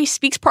 Harry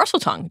speaks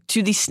Parseltongue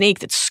to the snake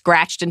that's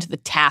scratched into the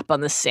tap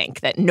on the sink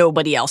that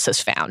nobody else has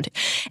found.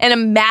 And a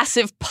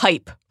massive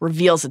pipe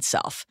reveals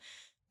itself.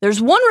 There's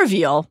one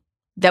reveal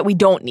that we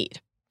don't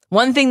need.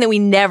 One thing that we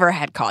never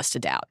had cause to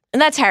doubt,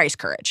 and that's Harry's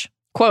courage.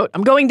 Quote,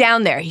 I'm going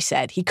down there, he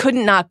said. He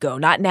couldn't not go,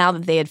 not now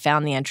that they had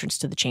found the entrance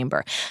to the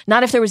chamber.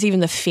 Not if there was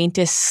even the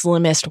faintest,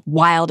 slimmest,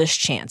 wildest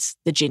chance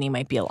that Ginny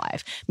might be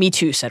alive. Me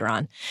too, said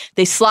Ron.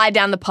 They slide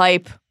down the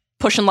pipe,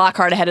 pushing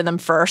Lockhart ahead of them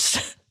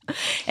first.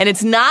 And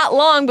it's not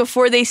long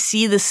before they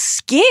see the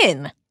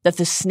skin that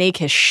the snake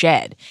has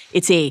shed.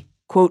 It's a,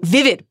 quote,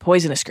 vivid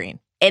poisonous green.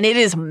 And it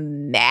is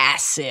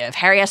massive.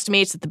 Harry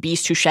estimates that the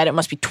beast who shed it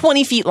must be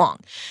 20 feet long.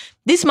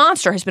 This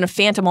monster has been a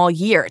phantom all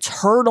year. It's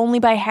heard only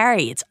by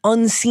Harry. It's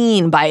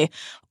unseen by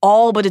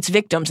all but its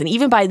victims, and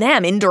even by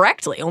them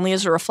indirectly, only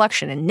as a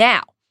reflection. And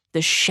now,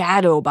 the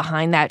shadow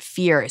behind that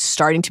fear is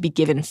starting to be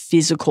given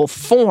physical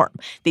form.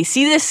 They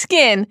see this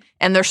skin,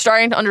 and they're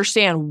starting to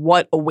understand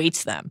what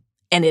awaits them.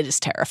 And it is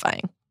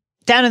terrifying.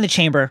 Down in the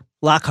chamber,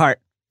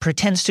 Lockhart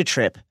pretends to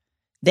trip,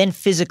 then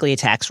physically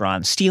attacks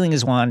Ron, stealing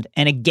his wand,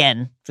 and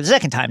again, for the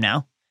second time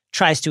now,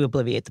 tries to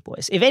obliviate the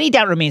boys. If any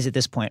doubt remains at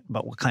this point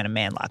about what kind of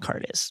man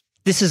Lockhart is,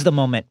 this is the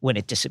moment when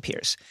it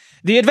disappears.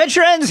 The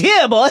adventure ends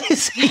here,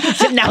 boys, he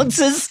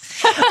announces.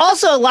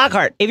 Also,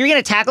 Lockhart, if you're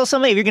going to tackle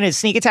somebody, if you're going to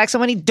sneak attack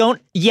somebody,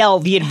 don't yell,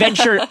 the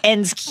adventure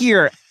ends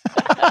here.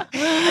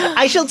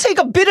 I shall take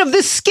a bit of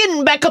this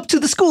skin back up to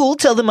the school,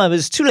 tell them I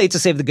was too late to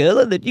save the girl,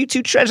 and that you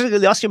two tragically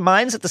lost your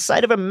minds at the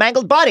sight of her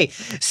mangled body.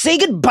 Say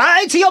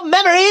goodbye to your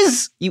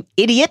memories, you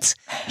idiot.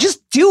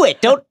 Just do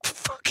it. Don't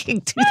fucking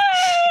do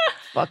that.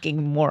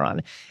 Fucking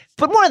moron.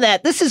 But more than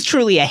that, this is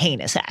truly a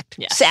heinous act.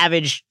 Yes.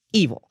 Savage,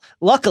 evil.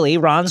 Luckily,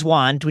 Ron's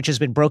wand, which has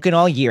been broken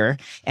all year,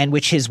 and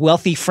which his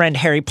wealthy friend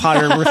Harry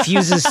Potter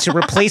refuses to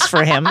replace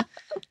for him.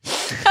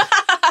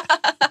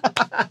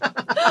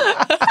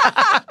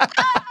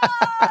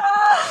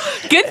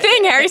 Good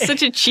thing Harry's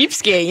such a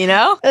cheapskate, you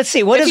know? Let's see.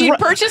 If he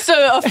purchased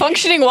a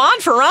functioning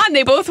wand for Ron,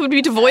 they both would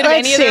be devoid of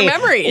any of their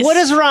memories. What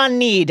does Ron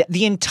need?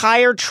 The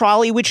entire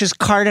trolley witch's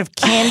cart of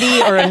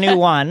candy or a new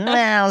wand?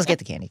 Well, let's get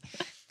the candy.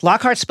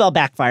 Lockhart's spell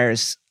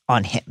backfires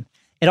on him.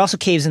 It also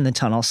caves in the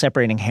tunnel,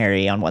 separating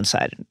Harry on one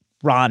side and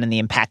Ron and the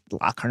impacted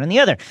Lockhart on the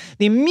other.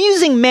 The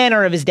amusing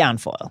manner of his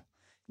downfall.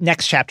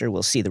 Next chapter,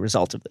 we'll see the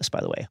result of this, by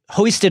the way.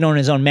 Hoisted on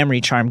his own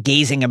memory charm,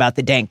 gazing about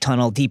the dank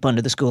tunnel deep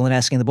under the school and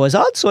asking the boys,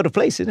 odd sort of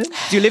place, isn't it?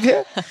 Do you live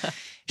here?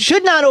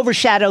 Should not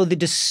overshadow the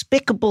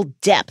despicable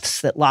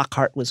depths that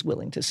Lockhart was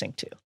willing to sink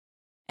to.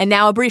 And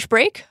now a brief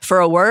break for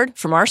a word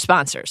from our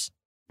sponsors.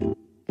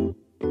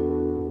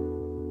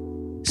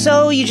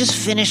 So you just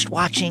finished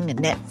watching a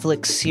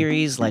Netflix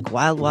series like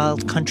Wild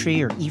Wild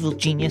Country or Evil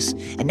Genius,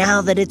 and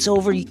now that it's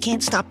over, you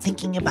can't stop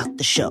thinking about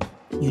the show.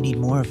 You need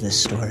more of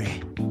this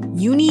story.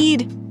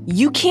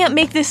 You Can't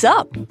Make This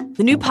Up,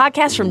 the new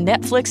podcast from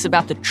Netflix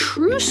about the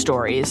true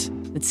stories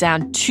that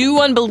sound too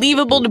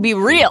unbelievable to be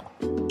real.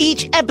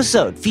 Each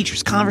episode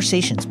features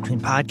conversations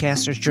between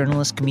podcasters,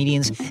 journalists,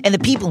 comedians, and the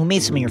people who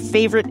made some of your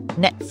favorite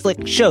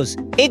Netflix shows,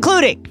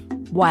 including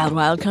Wild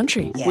Wild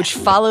Country, Yeah. which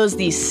follows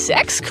the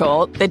sex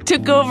cult that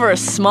took over a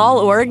small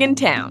Oregon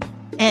town.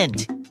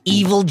 and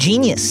Evil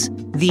Genius,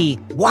 the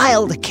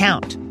wild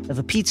account of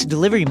a pizza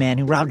delivery man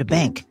who robbed a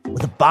bank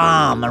with a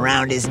bomb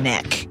around his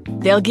neck.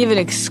 They'll give an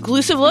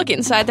exclusive look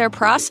inside their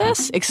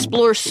process,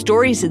 explore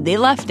stories that they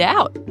left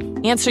out,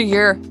 answer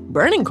your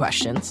burning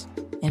questions,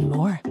 and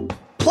more.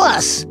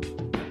 Plus,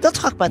 they'll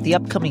talk about the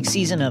upcoming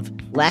season of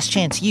Last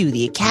Chance U,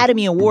 the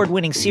Academy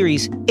Award-winning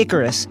series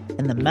Icarus,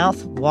 and the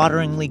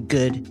mouth-wateringly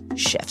good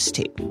Chef's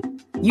Tape.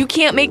 You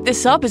Can't Make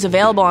This Up is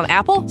available on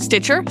Apple,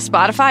 Stitcher,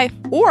 Spotify,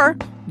 or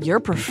your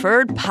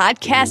preferred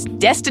podcast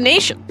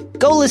destination.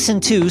 Go listen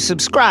to,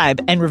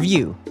 subscribe, and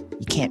review.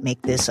 You can't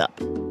make this up.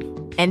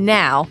 And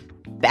now,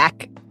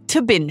 back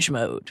to binge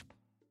mode.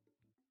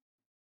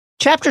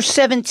 Chapter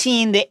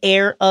 17, The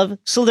Heir of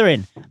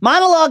Slytherin.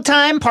 Monologue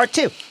time, part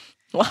 2.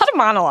 A lot of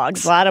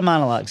monologues. A lot of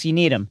monologues. You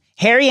need them.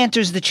 Harry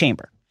enters the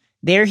chamber.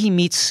 There he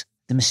meets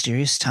the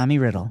mysterious Tommy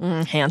Riddle.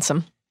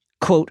 Handsome.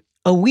 Quote,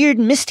 a weird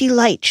misty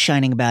light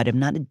shining about him,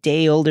 not a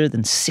day older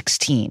than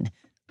 16.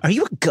 Are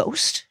you a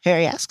ghost?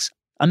 Harry asks.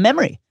 A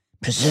memory.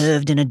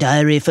 Preserved in a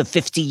diary for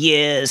 50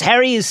 years.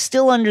 Harry is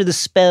still under the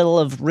spell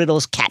of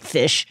Riddle's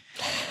catfish.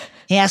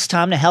 He asks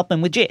Tom to help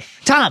him with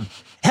Tom,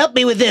 help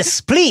me with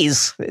this,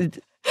 please.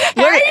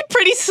 Harry,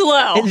 pretty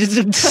slow.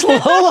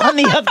 Slow on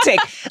the uptake.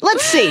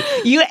 Let's see.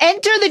 You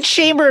enter the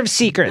Chamber of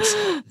Secrets.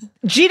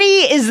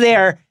 Ginny is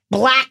there,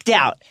 blacked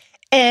out.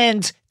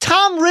 And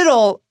Tom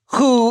Riddle,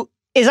 who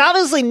is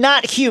obviously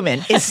not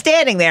human, is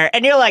standing there.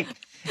 And you're like,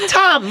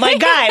 Tom, my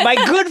guy, my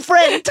good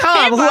friend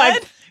Tom, Hey,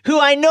 who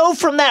I know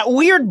from that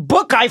weird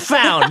book I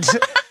found.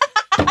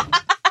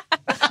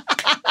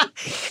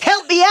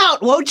 Help me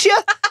out, won't you?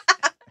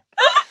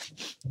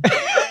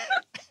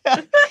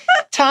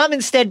 Tom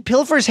instead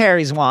pilfers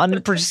Harry's wand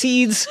and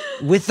proceeds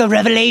with the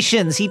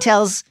revelations. He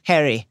tells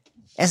Harry,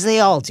 as they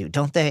all do,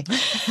 don't they?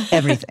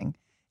 Everything.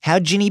 How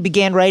Ginny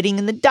began writing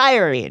in the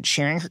diary and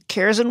sharing her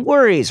cares and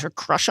worries, her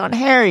crush on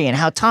Harry, and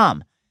how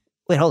Tom...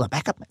 Wait, hold on,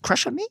 back up.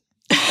 Crush on me?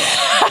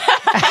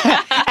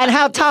 And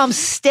how Tom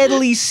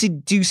steadily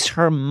seduced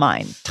her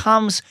mind.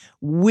 Tom's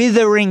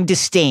withering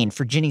disdain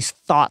for Ginny's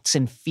thoughts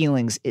and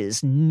feelings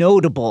is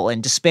notable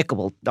and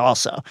despicable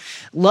also.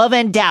 Love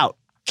and doubt,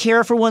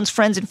 care for one's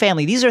friends and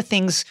family. These are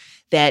things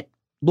that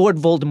Lord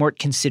Voldemort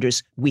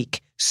considers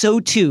weak. So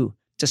too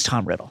does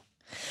Tom Riddle.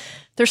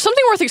 There's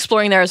something worth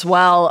exploring there as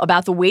well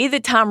about the way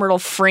that Tom Riddle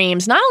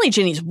frames not only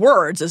Ginny's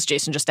words, as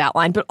Jason just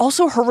outlined, but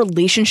also her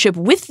relationship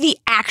with the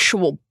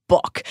actual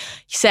book.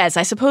 He says,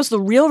 I suppose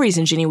the real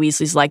reason Ginny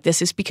Weasley's like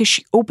this is because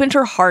she opened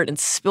her heart and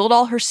spilled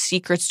all her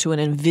secrets to an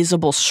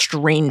invisible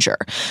stranger.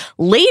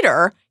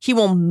 Later, he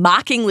will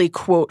mockingly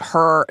quote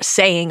her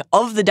saying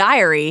of the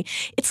diary,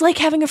 it's like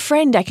having a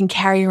friend I can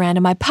carry around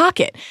in my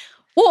pocket.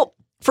 Well,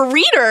 for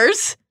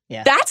readers,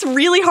 that's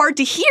really hard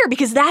to hear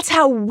because that's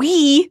how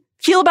we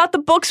feel about the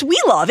books we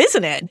love,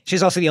 isn't it?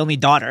 She's also the only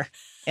daughter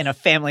in a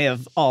family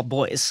of all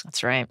boys.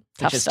 That's right.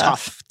 Which is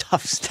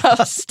Tough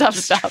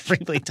stuff.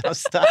 Really tough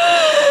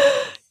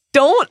stuff.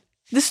 Don't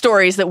the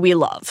stories that we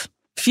love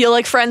feel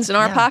like friends in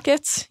our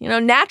pockets? You know,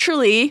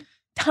 naturally,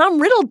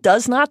 Tom Riddle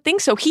does not think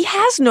so. He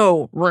has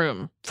no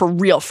room for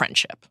real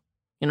friendship.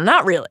 You know,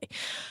 not really.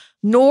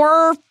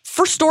 Nor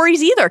for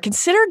stories either.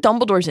 Consider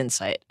Dumbledore's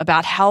insight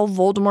about how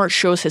Voldemort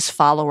shows his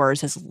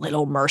followers as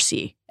little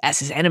mercy as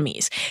his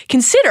enemies.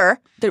 Consider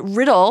that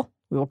Riddle,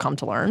 we will come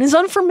to learn, is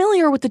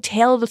unfamiliar with the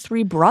tale of the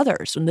three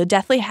brothers and the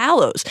Deathly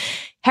Hallows.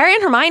 Harry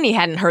and Hermione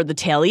hadn't heard the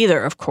tale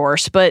either, of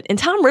course, but in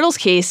Tom Riddle's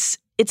case,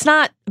 it's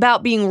not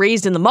about being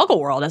raised in the Muggle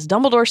world, as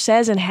Dumbledore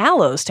says in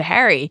Hallows to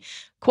Harry,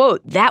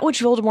 quote, that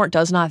which Voldemort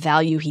does not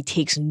value, he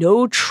takes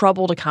no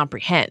trouble to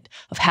comprehend.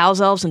 Of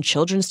house elves and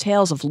children's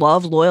tales of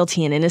love,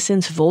 loyalty, and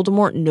innocence,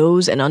 Voldemort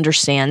knows and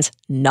understands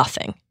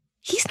nothing.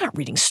 He's not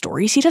reading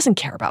stories. He doesn't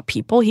care about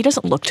people. He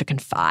doesn't look to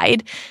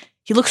confide.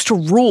 He looks to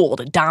rule,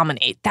 to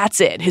dominate.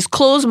 That's it. His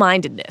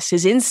closed-mindedness,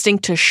 his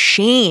instinct to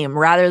shame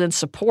rather than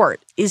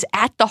support is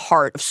at the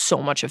heart of so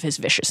much of his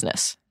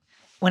viciousness.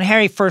 When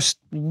Harry first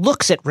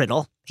looks at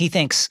Riddle, he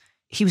thinks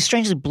he was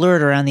strangely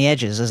blurred around the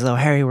edges as though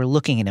Harry were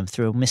looking at him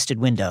through a misted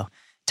window.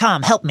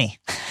 Tom, help me.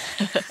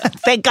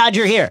 Thank God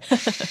you're here.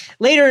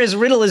 Later, as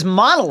Riddle is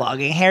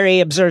monologuing,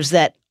 Harry observes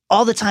that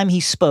all the time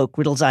he spoke,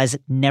 Riddle's eyes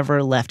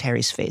never left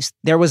Harry's face.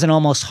 There was an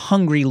almost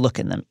hungry look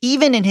in them,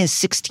 even in his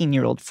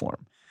 16-year-old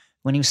form.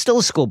 When he was still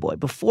a schoolboy,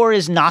 before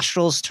his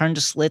nostrils turned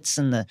to slits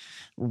and the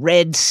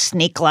red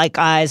snake-like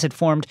eyes had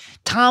formed,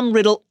 Tom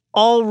Riddle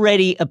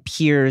already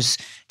appears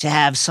to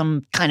have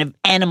some kind of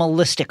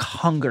animalistic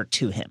hunger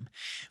to him.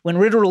 When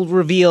Riddle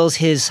reveals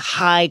his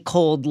high,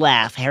 cold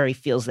laugh, Harry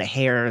feels the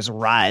hairs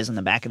rise on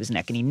the back of his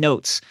neck, and he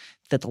notes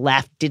that the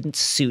laugh didn't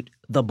suit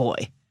the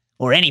boy,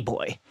 or any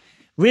boy.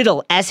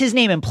 Riddle, as his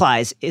name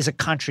implies, is a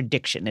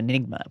contradiction, an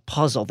enigma, a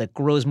puzzle that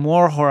grows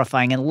more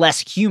horrifying and less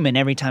human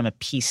every time a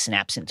piece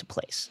snaps into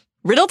place.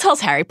 Riddle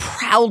tells Harry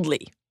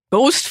proudly,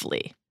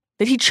 boastfully,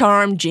 that he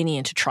charmed Ginny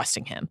into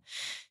trusting him.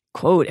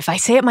 Quote, "If I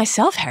say it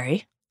myself,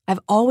 Harry, I've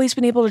always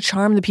been able to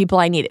charm the people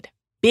I needed."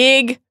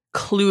 Big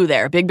clue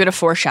there, big bit of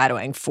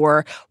foreshadowing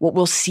for what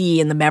we'll see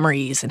in the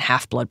memories and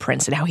Half-Blood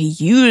Prince and how he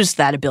used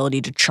that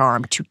ability to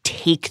charm to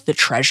take the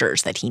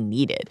treasures that he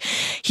needed.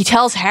 He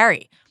tells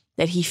Harry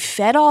that he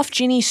fed off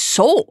Ginny's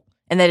soul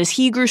and that as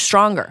he grew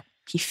stronger,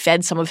 he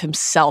fed some of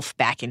himself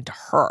back into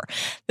her.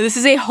 This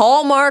is a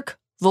hallmark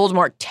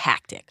Voldemort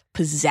tactic: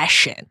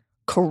 possession,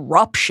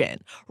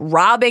 corruption,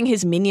 robbing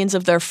his minions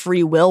of their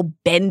free will,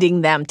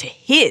 bending them to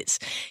his.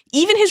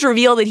 Even his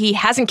reveal that he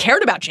hasn't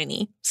cared about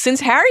Ginny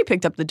since Harry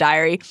picked up the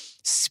diary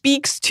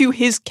speaks to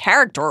his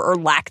character, or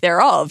lack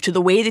thereof, to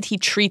the way that he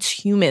treats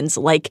humans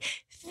like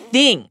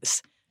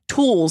things,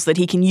 tools that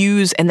he can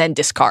use and then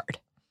discard.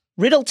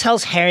 Riddle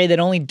tells Harry that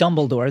only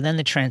Dumbledore, then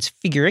the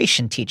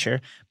Transfiguration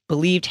teacher,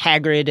 believed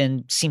Hagrid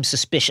and seemed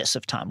suspicious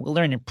of Tom. We'll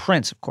learn in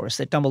Prince, of course,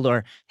 that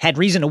Dumbledore had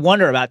reason to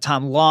wonder about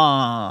Tom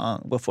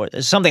long before.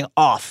 There's something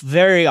off,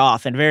 very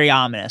off, and very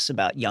ominous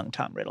about young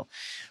Tom Riddle.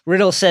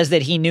 Riddle says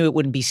that he knew it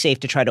wouldn't be safe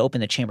to try to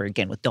open the chamber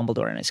again with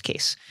Dumbledore in his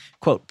case.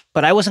 Quote,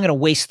 "But I wasn't going to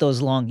waste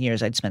those long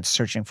years I'd spent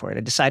searching for it.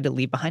 I decided to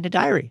leave behind a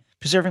diary,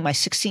 preserving my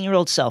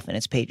 16-year-old self in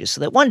its pages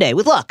so that one day,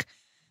 with luck,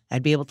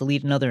 I'd be able to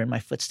lead another in my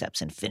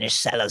footsteps and finish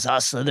Salazar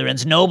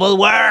Slytherin's noble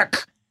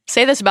work."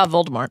 Say this about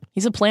Voldemort.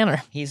 He's a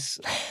planner. He's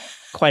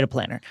quite a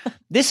planner.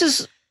 This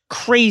is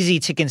crazy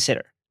to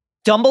consider.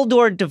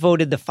 Dumbledore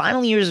devoted the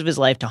final years of his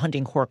life to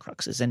hunting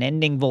Horcruxes and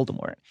ending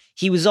Voldemort.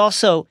 He was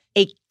also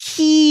a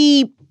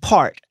key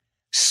part,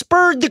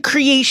 spurred the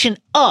creation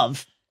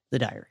of the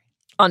diary.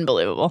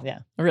 Unbelievable. Yeah.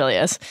 It really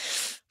is.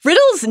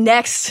 Riddle's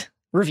next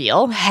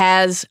reveal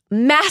has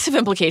massive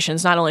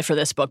implications, not only for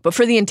this book, but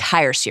for the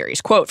entire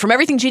series. Quote, "From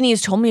everything Ginny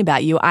has told me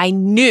about you, I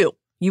knew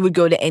you would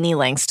go to any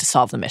lengths to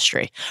solve the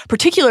mystery,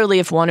 particularly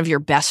if one of your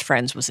best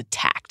friends was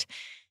attacked."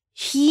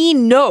 He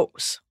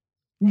knows,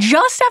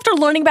 just after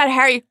learning about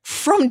Harry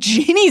from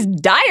Ginny's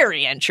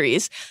diary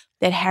entries,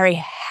 that Harry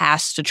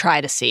has to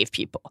try to save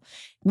people.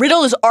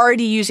 Riddle is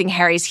already using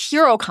Harry's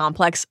hero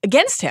complex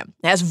against him,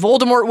 as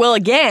Voldemort will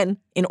again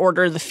in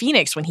Order of the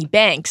Phoenix when he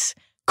banks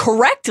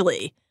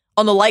correctly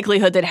on the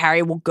likelihood that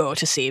Harry will go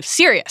to save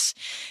Sirius.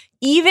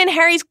 Even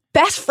Harry's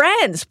best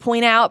friends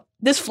point out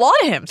this flaw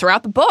to him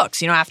throughout the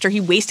books, after he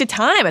wasted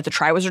time at the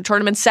Triwizard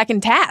Tournament's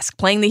second task,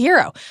 playing the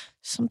hero.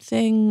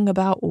 Something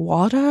about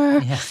water?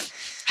 Yeah.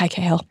 Hi,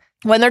 Cahill.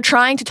 When they're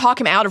trying to talk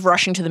him out of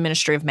rushing to the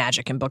Ministry of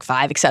Magic in Book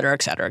 5, etc.,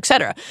 etc.,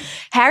 etc.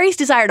 Harry's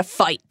desire to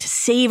fight, to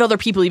save other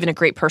people even at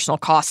great personal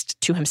cost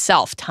to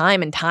himself,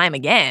 time and time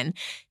again,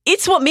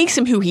 it's what makes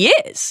him who he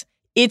is.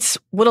 It's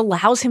what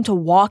allows him to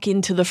walk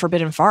into the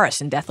Forbidden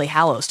Forest in Deathly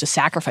Hallows to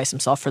sacrifice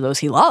himself for those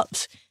he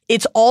loves.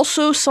 It's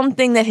also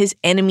something that his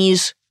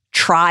enemies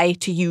try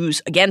to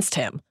use against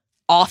him,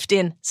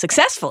 often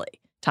successfully.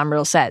 Tom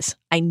Riddle says,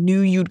 "I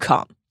knew you'd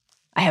come.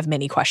 I have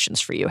many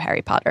questions for you,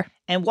 Harry Potter."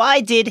 And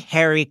why did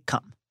Harry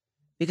come?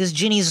 Because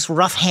Ginny's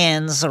rough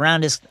hands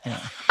around his...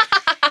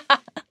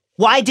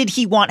 Why did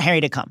he want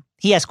Harry to come?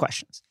 He has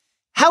questions.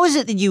 How is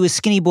it that you, a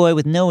skinny boy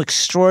with no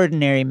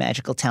extraordinary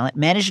magical talent,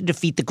 managed to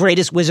defeat the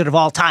greatest wizard of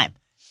all time?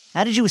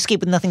 How did you escape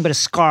with nothing but a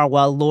scar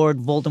while Lord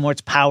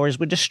Voldemort's powers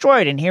were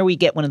destroyed? And here we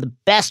get one of the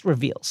best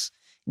reveals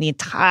in the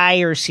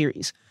entire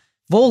series.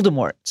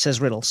 Voldemort, says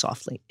Riddle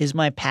softly, is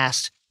my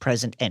past,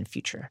 present, and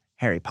future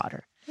Harry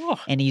Potter. Oh.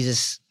 And he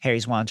uses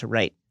Harry's wand to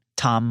write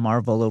Tom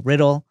Marvolo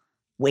Riddle,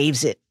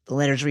 waves it, the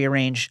letters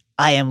rearrange,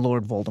 I am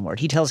Lord Voldemort.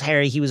 He tells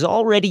Harry he was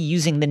already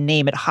using the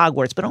name at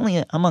Hogwarts, but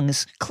only among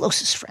his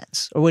closest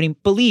friends, or what he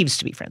believes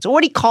to be friends, or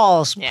what he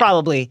calls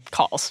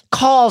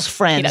calls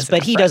friends,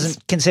 but he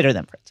doesn't consider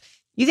them friends.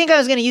 You think I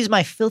was going to use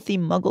my filthy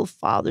muggle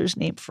father's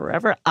name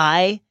forever?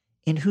 I,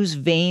 in whose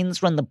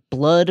veins run the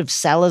blood of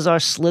Salazar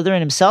Slytherin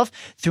himself,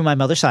 through my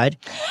mother's side.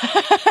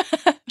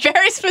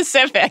 Very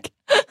specific.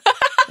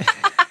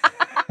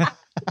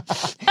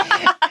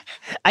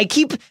 I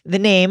keep the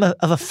name of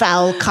a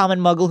foul common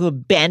muggle who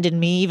abandoned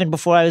me even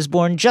before I was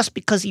born just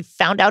because he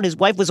found out his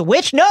wife was a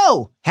witch?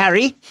 No,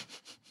 Harry.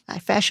 I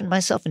fashioned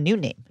myself a new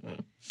name.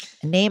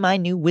 A name I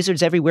knew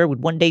wizards everywhere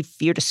would one day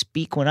fear to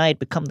speak when I had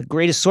become the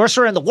greatest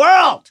sorcerer in the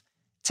world.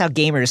 That's how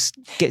gamers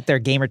get their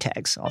gamer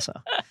tags also.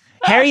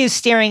 Harry is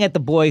staring at the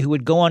boy who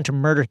would go on to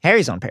murder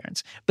Harry's own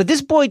parents. But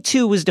this boy,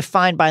 too, was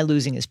defined by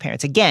losing his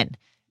parents. Again,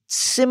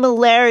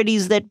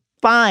 similarities that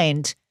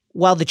bind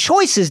while the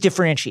choices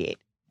differentiate.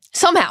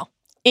 Somehow,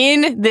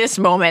 in this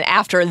moment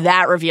after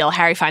that reveal,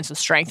 Harry finds the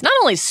strength not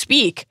only to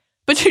speak,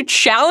 but to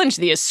challenge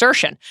the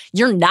assertion.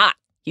 You're not,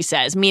 he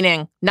says,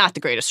 meaning not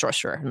the greatest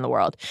sorcerer in the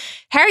world.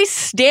 Harry's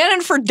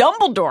standing for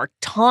Dumbledore,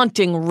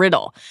 taunting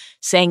Riddle.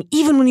 saying,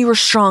 even when you were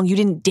strong, you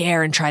didn't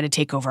dare and try to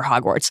take over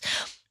Hogwarts.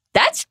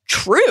 That's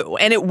true,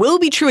 and it will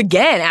be true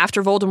again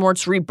after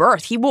Voldemort's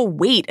rebirth. He will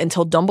wait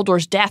until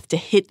Dumbledore's death to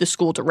hit the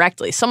school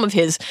directly. Some of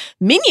his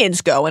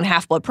minions go in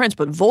Half-Blood Prince,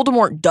 but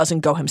Voldemort doesn't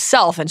go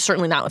himself, and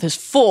certainly not with his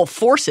full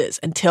forces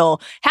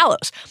until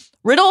Hallows.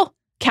 Riddle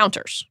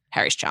counters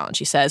Harry's challenge.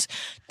 He says,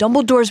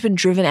 Dumbledore's been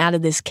driven out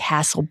of this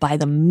castle by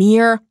the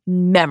mere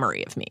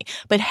memory of me,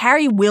 but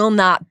Harry will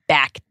not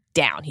back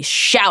down. He's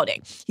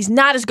shouting. He's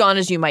not as gone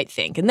as you might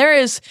think, and there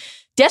is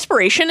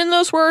desperation in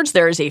those words.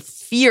 There is a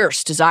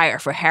fierce desire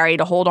for Harry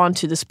to hold on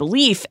to this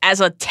belief as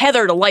a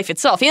tether to life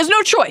itself. He has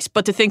no choice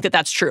but to think that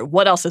that's true.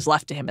 What else is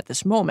left to him at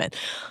this moment?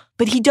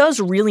 But he does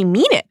really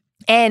mean it.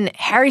 And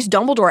Harry's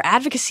Dumbledore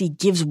advocacy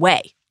gives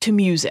way to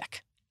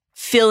music,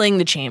 filling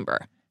the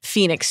chamber.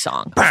 Phoenix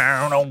song.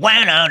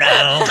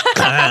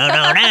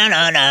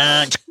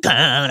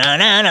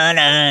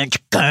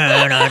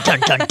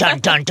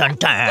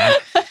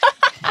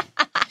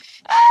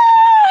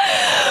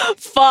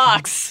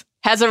 Fawkes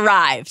has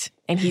arrived,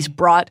 and he's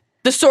brought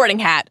the Sorting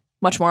Hat.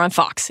 Much more on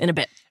Fawkes in a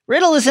bit.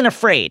 Riddle isn't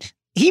afraid.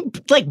 He,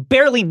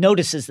 barely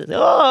notices that.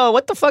 Oh,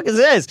 what the fuck is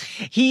this?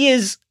 He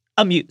is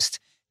amused.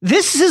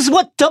 This is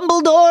what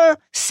Dumbledore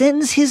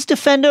sends his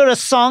defender, a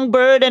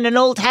songbird and an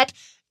old hat.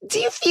 Do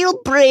you feel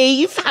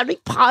brave, Harry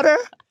Potter?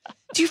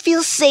 Do you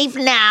feel safe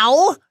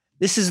now?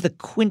 This is the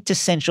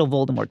quintessential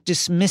Voldemort,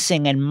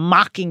 dismissing and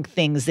mocking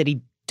things that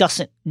he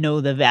doesn't know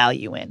the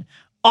value in,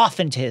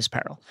 often to his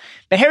peril.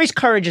 But Harry's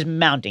courage is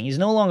mounting. He's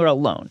no longer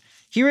alone.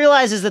 He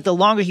realizes that the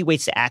longer he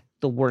waits to act,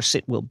 the worse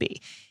it will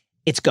be.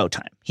 It's go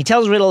time. He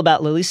tells Riddle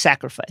about Lily's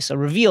sacrifice, a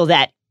reveal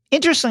that,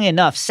 interestingly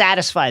enough,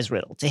 satisfies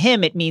Riddle. To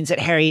him, it means that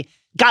Harry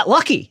got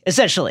lucky,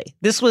 essentially.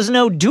 This was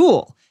no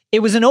duel. It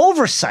was an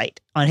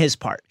oversight on his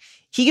part.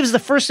 He gives the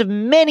first of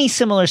many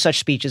similar such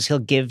speeches he'll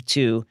give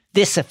to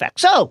this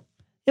effect. So,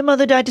 your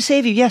mother died to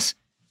save you. Yes,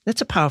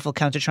 that's a powerful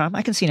counter-charm.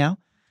 I can see now.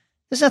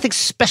 There's nothing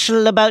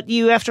special about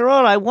you after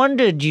all. I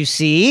wondered, you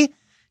see.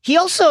 He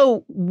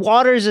also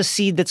waters a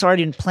seed that's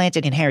already been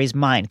planted in Harry's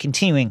mind,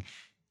 continuing,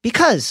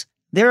 because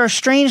there are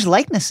strange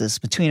likenesses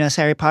between us,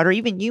 Harry Potter.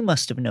 Even you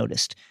must have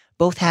noticed.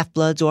 Both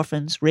half-bloods,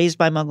 orphans, raised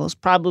by muggles,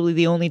 probably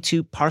the only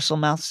two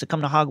Parselmouths to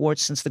come to Hogwarts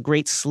since the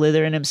great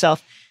Slytherin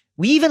himself.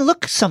 We even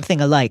look something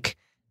alike.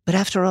 But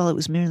after all, it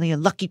was merely a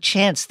lucky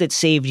chance that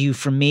saved you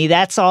from me.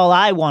 That's all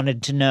I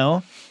wanted to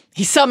know.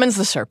 He summons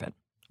the serpent,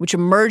 which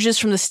emerges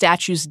from the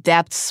statue's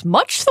depths,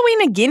 much the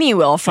way Nagini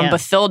will from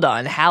Bathilda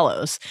and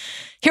Hallows.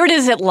 Here it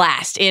is at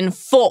last, in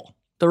full,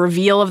 the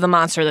reveal of the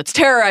monster that's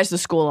terrorized the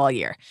school all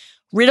year.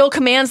 Riddle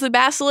commands the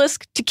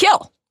basilisk to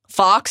kill.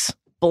 Fawkes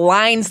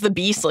blinds the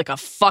beast like a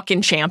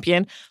fucking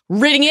champion,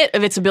 ridding it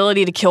of its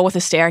ability to kill with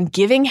a stare and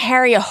giving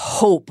Harry a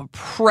hope, a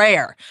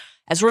prayer.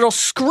 As Riddle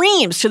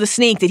screams to the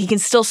snake that he can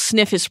still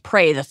sniff his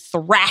prey, the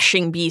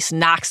thrashing beast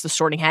knocks the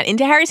Sorting Hat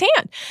into Harry's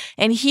hand.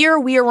 And here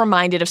we are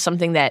reminded of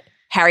something that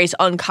Harry's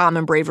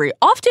uncommon bravery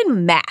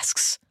often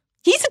masks.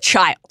 He's a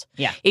child.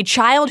 Yeah. A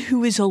child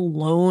who is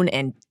alone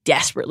and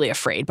desperately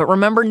afraid. But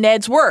remember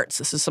Ned's words.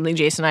 This is something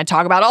Jason and I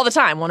talk about all the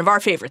time, one of our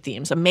favorite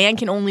themes. A man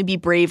can only be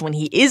brave when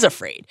he is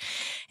afraid.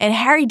 And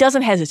Harry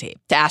doesn't hesitate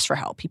to ask for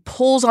help. He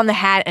pulls on the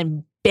hat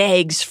and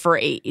begs for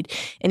aid.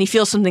 And he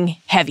feels something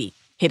heavy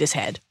hit his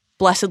head.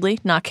 Blessedly,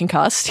 not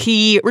concussed,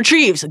 he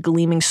retrieves a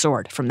gleaming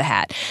sword from the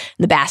hat.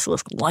 And the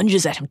basilisk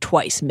lunges at him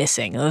twice,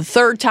 missing. And the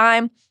third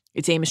time,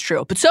 its aim is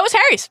true. But so is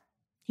Harry's.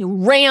 He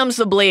rams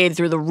the blade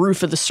through the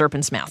roof of the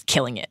serpent's mouth,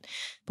 killing it.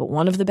 But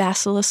one of the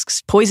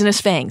basilisk's poisonous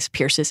fangs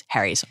pierces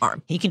Harry's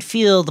arm. He can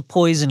feel the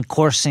poison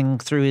coursing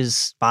through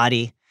his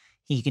body.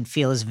 He can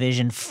feel his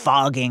vision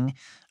fogging.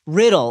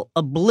 Riddle,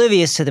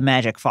 oblivious to the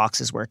magic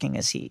Fawkes is working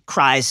as he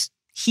cries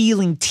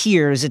healing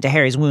tears into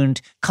Harry's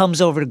wound,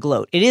 comes over to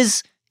gloat. It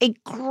is a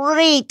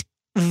great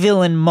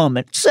villain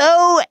moment.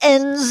 So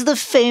ends the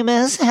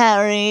famous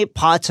Harry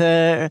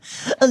Potter,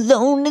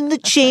 alone in the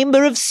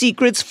Chamber of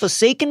Secrets,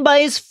 forsaken by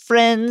his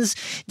friends,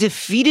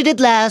 defeated at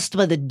last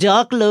by the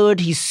Dark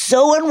Lord he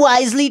so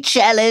unwisely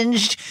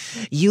challenged.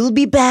 You'll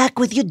be back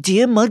with your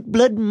dear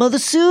mudblood mother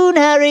soon,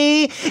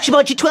 Harry. She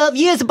bought you 12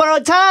 years of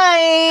borrowed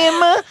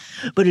time.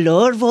 But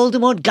Lord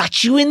Voldemort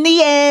got you in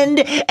the end,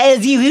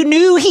 as you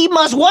knew he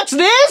must. What's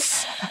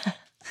this?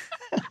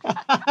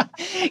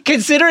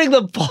 Considering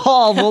the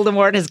pall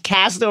Voldemort has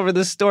cast over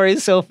the story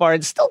so far,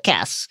 and still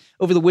casts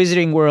over the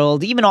wizarding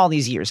world, even all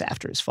these years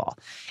after his fall.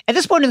 At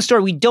this point in the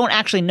story, we don't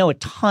actually know a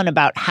ton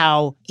about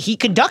how he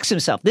conducts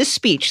himself. This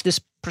speech, this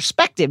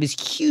perspective is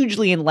a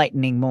hugely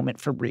enlightening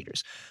moment for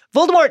readers.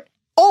 Voldemort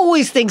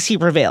always thinks he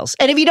prevails.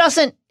 And if he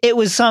doesn't, it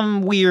was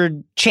some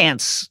weird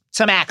chance,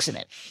 some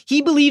accident.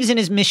 He believes in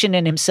his mission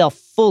and himself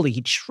fully.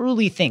 He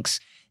truly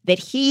thinks that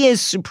he is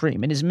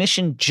supreme and his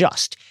mission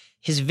just.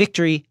 His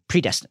victory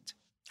predestined.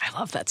 I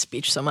love that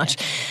speech so much.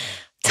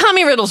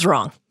 Tommy Riddle's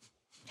wrong.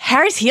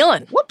 Harry's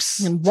healing. Whoops.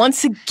 And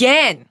once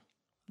again,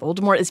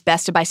 Voldemort is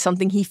bested by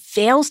something he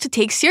fails to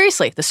take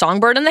seriously, the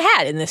songbird and the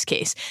hat in this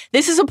case.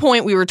 This is a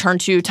point we return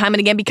to time and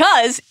again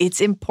because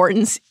its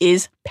importance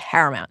is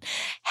paramount.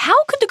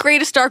 How could the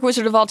greatest dark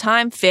wizard of all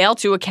time fail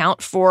to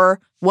account for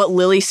what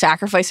Lily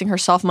sacrificing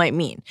herself might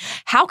mean?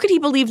 How could he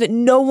believe that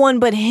no one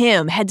but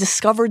him had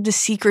discovered the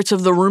secrets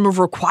of the Room of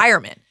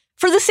Requirement?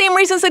 For the same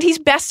reasons that he's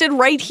bested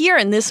right here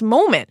in this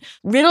moment.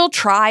 Riddle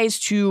tries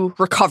to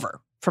recover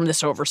from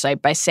this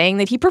oversight by saying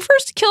that he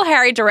prefers to kill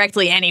Harry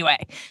directly anyway.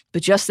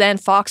 But just then,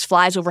 Fawkes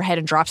flies overhead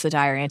and drops the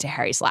diary into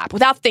Harry's lap.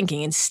 Without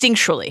thinking,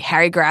 instinctually,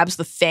 Harry grabs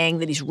the fang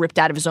that he's ripped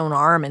out of his own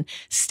arm and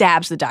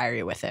stabs the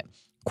diary with it.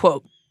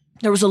 Quote,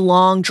 there was a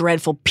long,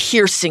 dreadful,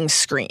 piercing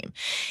scream.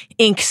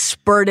 Ink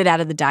spurted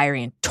out of the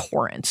diary in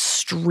torrents,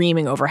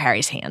 streaming over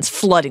Harry's hands,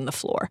 flooding the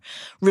floor.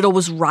 Riddle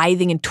was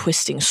writhing and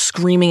twisting,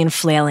 screaming and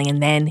flailing,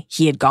 and then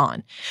he had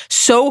gone.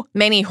 So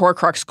many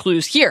Horcrux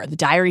clues here. The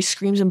diary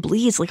screams and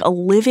bleeds like a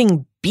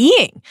living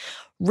being.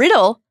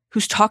 Riddle,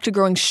 who's talked to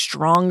growing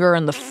stronger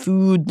and the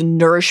food, the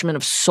nourishment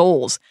of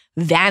souls,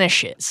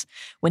 vanishes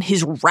when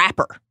his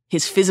wrapper,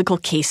 his physical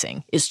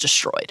casing, is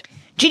destroyed.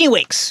 Ginny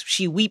wakes.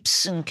 She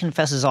weeps and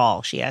confesses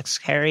all. She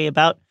asks Harry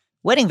about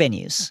wedding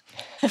venues.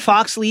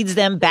 Fawkes leads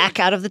them back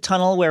out of the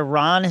tunnel where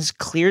Ron has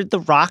cleared the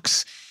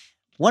rocks.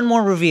 One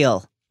more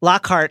reveal.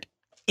 Lockhart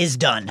is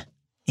done.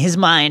 His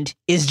mind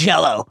is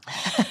jello.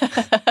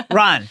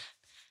 Ron,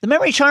 the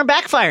memory charm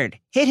backfired.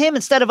 Hit him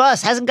instead of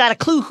us. Hasn't got a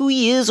clue who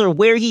he is or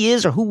where he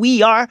is or who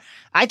we are.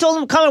 I told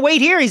him to come and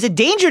wait here. He's a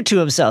danger to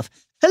himself.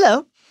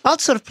 Hello.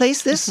 Odd sort of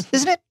place this,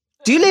 isn't it?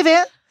 Do you live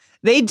here?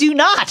 They do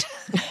not.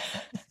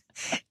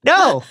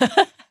 No,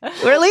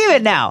 we're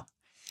leaving now.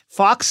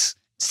 Fawkes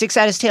sticks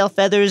out his tail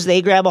feathers.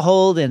 They grab a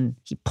hold and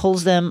he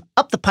pulls them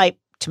up the pipe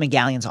to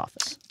McGallion's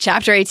office.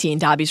 Chapter 18,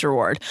 Dobby's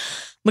Reward.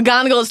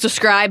 McGonagall is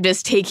described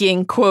as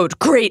taking, quote,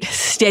 great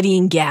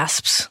steadying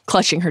gasps,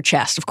 clutching her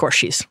chest. Of course,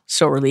 she's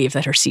so relieved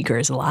that her seeker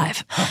is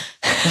alive.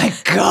 My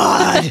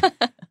God.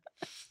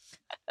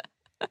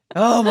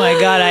 Oh, my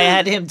God. I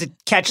had him to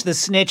catch the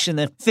snitch in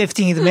the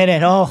 15th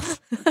minute. Oh,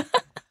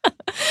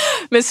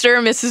 Mr.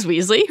 and Mrs.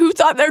 Weasley, who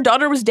thought their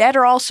daughter was dead,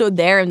 are also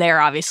there, and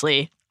they're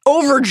obviously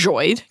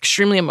overjoyed,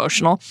 extremely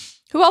emotional.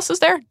 Who else is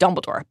there?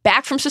 Dumbledore,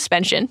 back from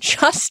suspension,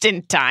 just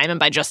in time, and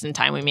by just in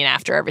time we mean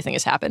after everything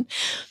has happened,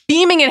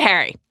 beaming at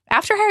Harry.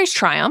 After Harry's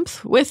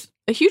triumph, with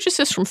a huge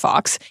assist from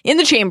Fawkes, in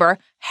the chamber,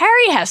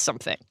 Harry has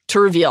something to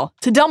reveal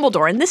to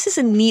Dumbledore, and this is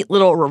a neat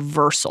little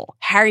reversal.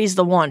 Harry's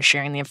the one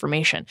sharing the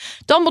information.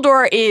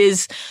 Dumbledore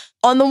is,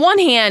 on the one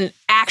hand,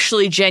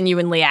 actually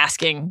genuinely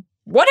asking,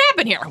 what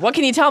happened here? What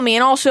can you tell me?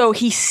 And also,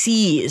 he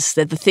sees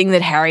that the thing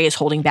that Harry is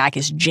holding back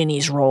is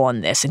Ginny's role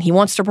in this, and he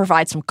wants to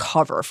provide some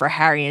cover for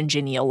Harry and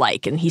Ginny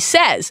alike. And he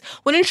says,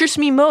 what interests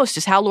me most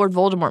is how Lord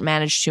Voldemort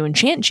managed to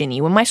enchant Ginny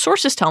when my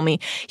sources tell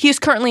me he is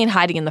currently in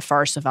hiding in the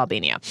forests of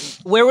Albania.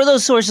 Where were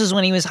those sources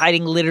when he was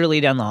hiding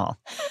literally down the hall?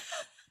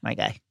 My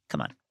guy,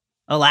 come on.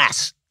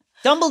 Alas.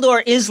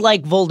 Dumbledore is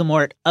like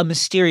Voldemort, a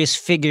mysterious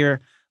figure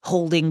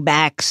holding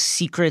back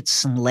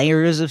secrets and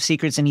layers of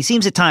secrets, and he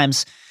seems at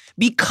times,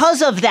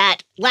 because of that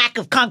lack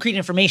of concrete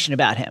information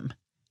about him,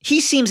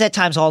 he seems at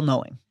times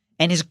all-knowing.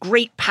 And his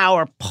great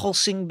power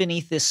pulsing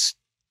beneath this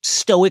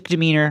stoic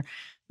demeanor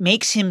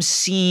makes him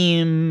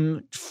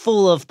seem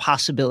full of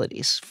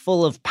possibilities,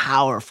 full of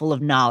power, full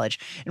of knowledge.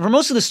 And for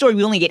most of the story,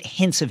 we only get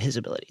hints of his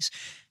abilities.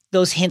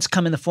 Those hints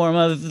come in the form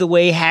of the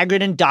way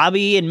Hagrid and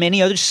Dobby and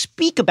many others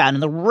speak about him,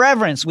 the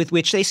reverence with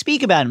which they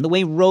speak about him, the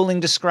way Rowling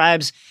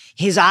describes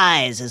his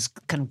eyes as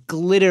kind of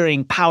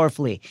glittering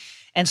powerfully.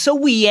 And so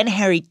we and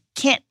Harry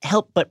can't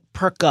help but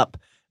perk up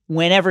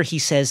whenever he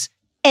says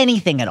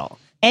anything at all.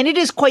 And it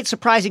is quite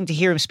surprising to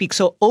hear him speak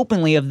so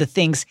openly of the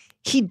things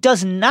he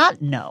does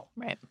not know.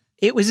 Right.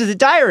 It was the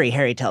diary,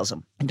 Harry tells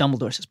him. And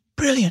Dumbledore says,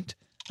 brilliant.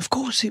 Of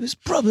course, he was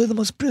probably the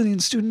most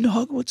brilliant student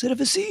Hogwarts had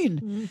ever seen.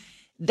 Mm.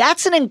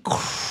 That's an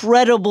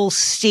incredible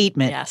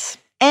statement. Yes.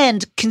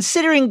 And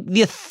considering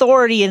the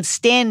authority and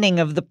standing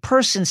of the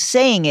person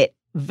saying it,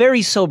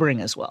 very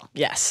sobering as well.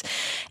 Yes.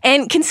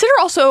 And consider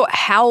also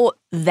how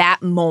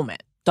that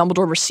moment,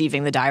 Dumbledore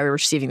receiving the diary,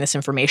 receiving this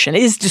information,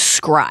 is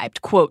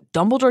described. Quote,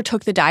 Dumbledore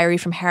took the diary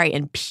from Harry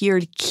and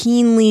peered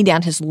keenly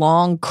down his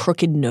long,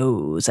 crooked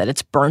nose at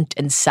its burnt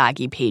and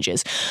soggy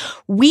pages.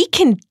 We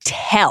can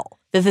tell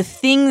that the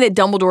thing that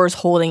Dumbledore is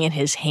holding in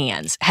his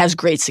hands has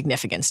great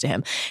significance to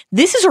him.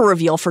 This is a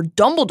reveal for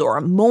Dumbledore,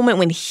 a moment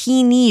when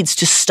he needs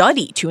to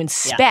study, to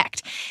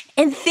inspect.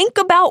 Yeah. And think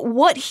about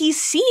what he's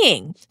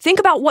seeing. Think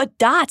about what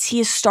dots he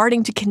is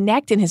starting to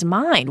connect in his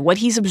mind, what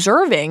he's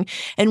observing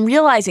and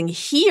realizing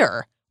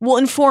here will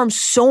inform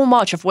so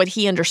much of what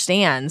he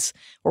understands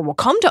or will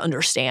come to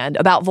understand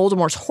about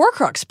Voldemort's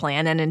Horcrux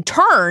plan and in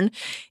turn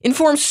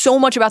inform so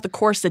much about the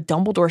course that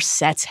Dumbledore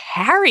sets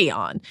Harry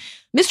on.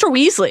 Mr.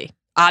 Weasley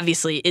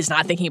obviously is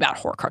not thinking about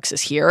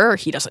Horcruxes here.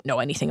 He doesn't know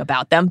anything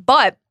about them,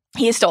 but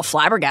He is still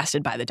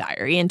flabbergasted by the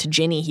diary, and to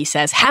Ginny he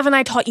says, "Haven't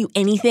I taught you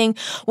anything?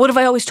 What have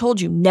I always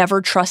told you?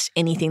 Never trust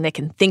anything that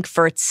can think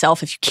for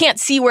itself if you can't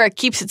see where it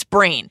keeps its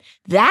brain."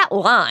 That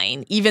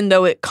line, even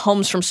though it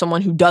comes from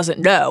someone who doesn't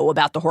know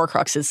about the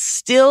Horcruxes,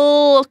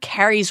 still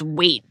carries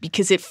weight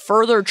because it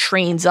further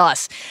trains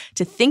us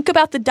to think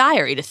about the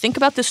diary, to think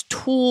about this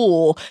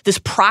tool, this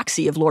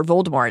proxy of Lord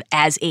Voldemort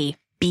as a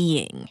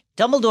being.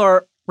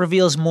 Dumbledore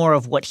reveals more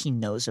of what he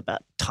knows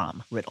about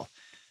Tom Riddle.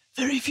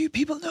 Very few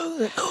people know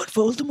that Lord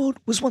Voldemort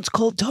was once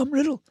called Tom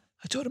Riddle.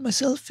 I taught him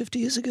myself 50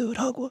 years ago at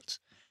Hogwarts.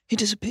 He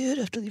disappeared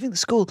after leaving the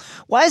school.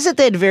 Why is it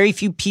that very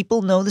few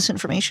people know this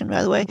information,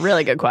 by the way?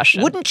 Really good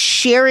question. Wouldn't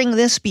sharing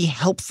this be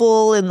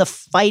helpful in the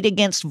fight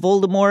against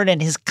Voldemort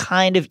and his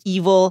kind of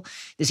evil,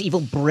 this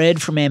evil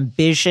bred from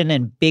ambition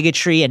and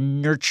bigotry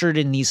and nurtured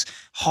in these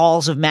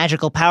halls of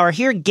magical power?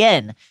 Here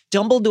again,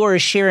 Dumbledore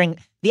is sharing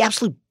the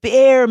absolute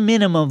bare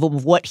minimum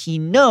of what he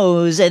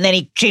knows, and then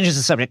he changes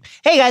the subject.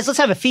 Hey guys, let's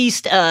have a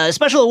feast.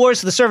 Special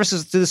awards for the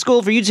services to the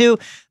school for you two.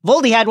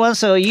 Voldy had one,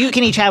 so you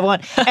can each have one.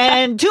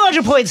 And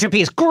 200 points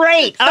apiece.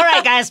 Great. All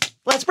right, guys,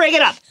 let's break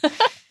it up.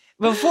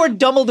 Before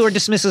Dumbledore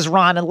dismisses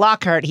Ron and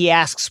Lockhart, he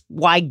asks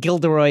why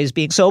Gilderoy is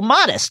being so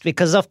modest,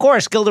 because of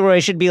course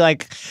Gilderoy should be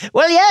like,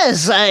 well,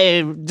 yes,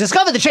 I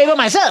discovered the chamber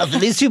myself, and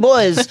these two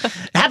boys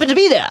happen to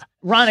be there.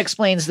 Ron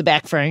explains the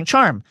backfiring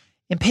charm.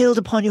 Impaled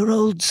upon your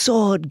old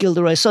sword,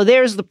 Gilderoy. So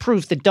there's the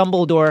proof that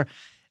Dumbledore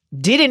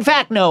did in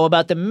fact know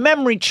about the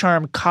memory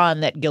charm con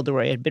that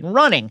Gilderoy had been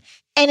running.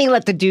 And he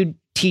let the dude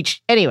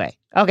teach anyway.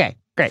 Okay,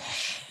 great.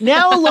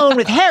 Now alone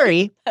with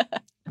Harry,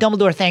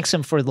 Dumbledore thanks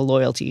him for the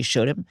loyalty he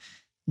showed him.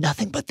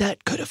 Nothing but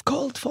that could have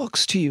called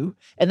Fawkes to you.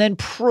 And then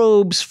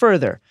probes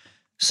further.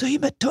 So you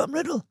met Tom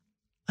Riddle.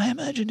 I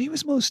imagine he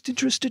was most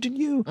interested in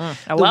you.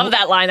 I love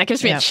that line. That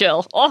gives me a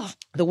chill. Oh.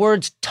 The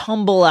words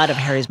tumble out of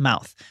Harry's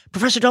mouth.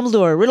 Professor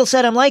Dumbledore, Riddle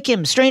said I'm like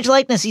him. Strange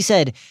likeness, he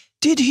said.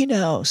 Did he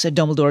now? Said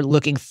Dumbledore,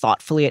 looking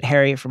thoughtfully at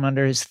Harry from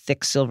under his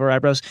thick silver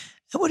eyebrows.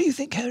 And what do you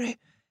think, Harry?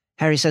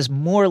 Harry says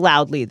more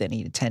loudly than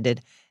he intended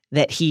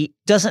that he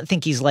doesn't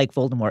think he's like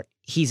Voldemort.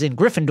 He's in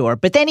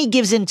Gryffindor, but then he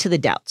gives in to the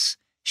doubts,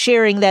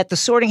 sharing that the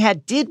Sorting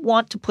Hat did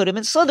want to put him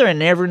in Slytherin,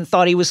 and everyone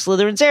thought he was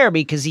Slytherin's heir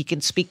because he can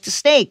speak to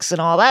snakes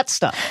and all that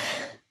stuff.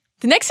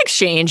 The next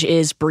exchange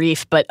is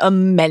brief but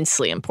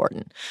immensely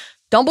important.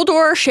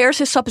 Dumbledore shares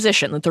his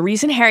supposition that the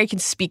reason Harry can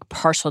speak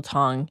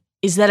Parseltongue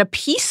is that a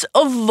piece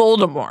of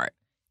Voldemort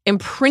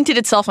imprinted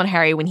itself on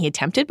Harry when he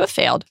attempted but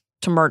failed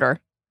to murder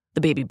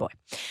the baby boy.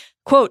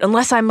 Quote,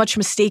 unless I'm much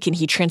mistaken,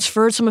 he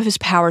transferred some of his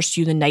powers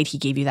to you the night he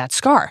gave you that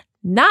scar.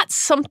 Not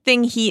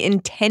something he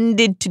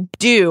intended to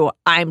do,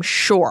 I'm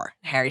sure,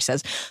 Harry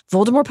says.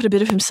 Voldemort put a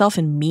bit of himself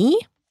in me?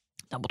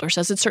 Dumbledore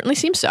says it certainly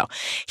seems so.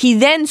 He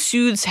then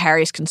soothes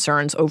Harry's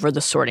concerns over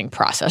the sorting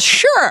process.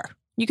 Sure,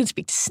 you can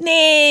speak to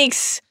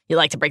snakes. You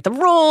like to break the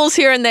rules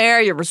here and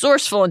there. You're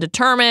resourceful and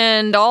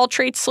determined. All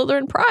traits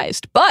Slytherin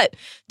prized. But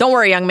don't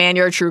worry, young man,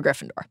 you're a true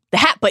Gryffindor. The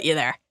hat put you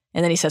there.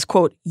 And then he says,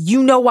 quote,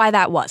 you know why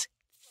that was.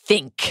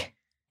 Think.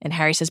 And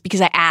Harry says, because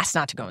I asked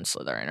not to go in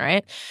Slytherin,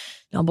 right?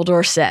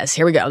 Dumbledore says,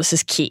 here we go, this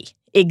is key.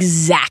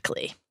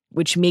 Exactly.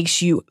 Which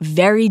makes you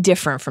very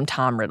different from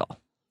Tom Riddle.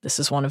 This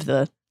is one of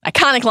the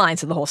iconic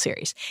lines of the whole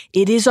series.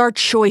 It is our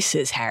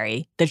choices,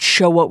 Harry, that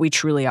show what we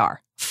truly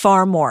are,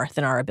 far more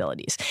than our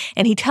abilities.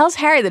 And he tells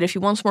Harry that if he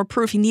wants more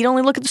proof, he need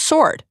only look at the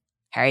sword.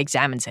 Harry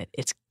examines it.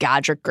 It's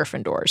Godric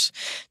Gryffindor's.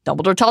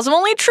 Dumbledore tells him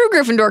only a true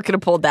Gryffindor could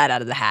have pulled that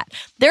out of the hat.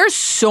 There's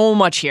so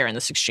much here in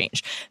this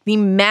exchange. The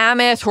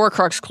mammoth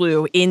Horcrux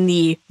clue in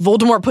the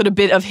Voldemort put a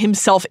bit of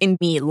himself in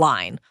me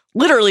line.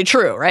 Literally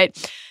true, right?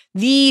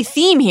 The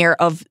theme here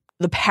of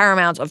the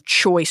paramount of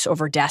choice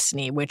over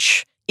destiny,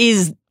 which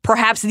is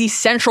perhaps the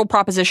central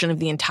proposition of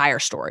the entire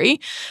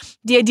story.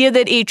 The idea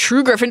that a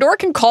true Gryffindor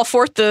can call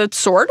forth the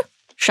sword,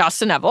 shouts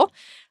to Neville.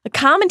 The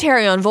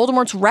commentary on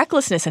Voldemort's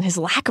recklessness and his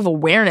lack of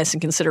awareness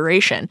and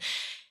consideration.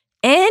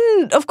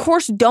 And, of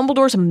course,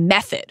 Dumbledore's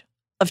method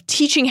of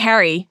teaching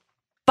Harry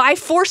by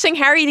forcing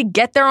Harry to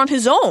get there on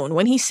his own.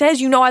 When he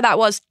says, you know why that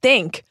was,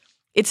 think.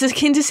 It's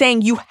akin to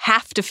saying you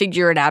have to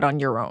figure it out on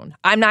your own.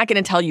 I'm not going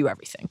to tell you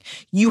everything.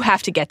 You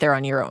have to get there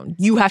on your own.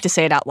 You have to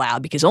say it out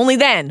loud because only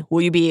then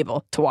will you be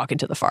able to walk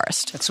into the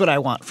forest. That's what I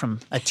want from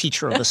a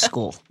teacher of a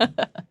school.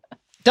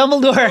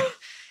 Dumbledore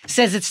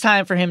says it's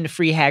time for him to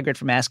free Hagrid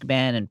from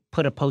Azkaban and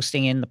put a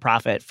posting in the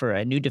Prophet for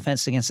a new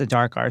Defense Against the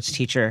Dark Arts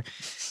teacher.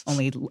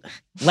 Only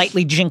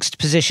lightly jinxed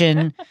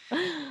position,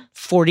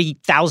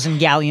 40,000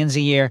 galleons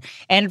a year,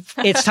 and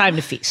it's time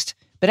to feast.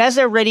 But as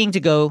they're readying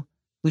to go,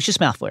 Lucius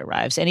Malfoy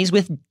arrives, and he's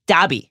with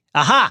Dobby.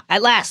 Aha!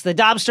 At last, the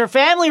Dobster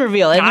family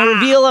reveal, and the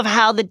reveal of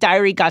how the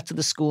diary got to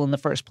the school in the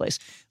first place.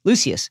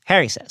 Lucius,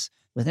 Harry says,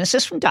 with an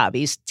assist from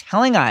Dobby's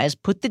telling eyes,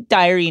 put the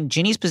diary in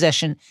Ginny's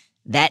possession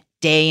that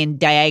day in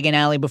Diagon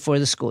Alley before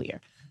the school year.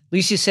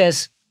 Lucius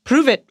says,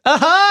 prove it.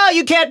 Aha!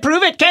 You can't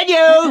prove it, can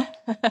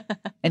you?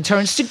 And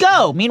turns to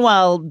go.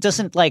 Meanwhile,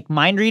 doesn't,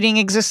 mind reading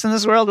exist in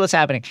this world? What's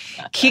happening?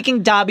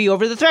 Kicking Dobby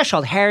over the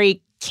threshold.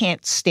 Harry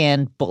can't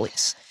stand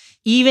bullies.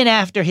 Even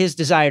after his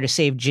desire to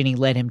save Ginny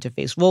led him to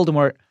face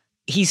Voldemort,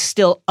 he's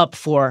still up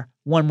for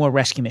one more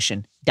rescue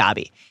mission,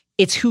 Dobby.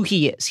 It's who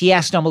he is. He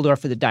asked Dumbledore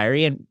for the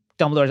diary, and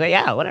Dumbledore's like,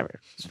 yeah, whatever.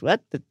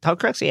 What? The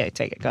Horcrux? Yeah,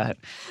 take it. Go ahead.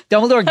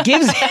 Dumbledore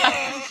gives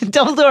it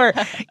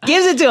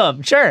to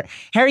him. Sure.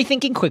 Harry,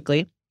 thinking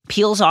quickly,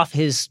 peels off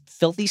his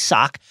filthy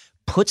sock,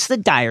 puts the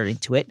diary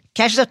into it,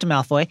 catches up to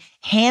Malfoy,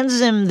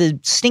 hands him the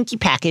stinky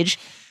package.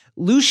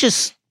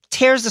 Lucius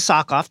tears the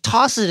sock off,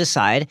 tosses it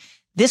aside.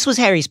 This was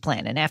Harry's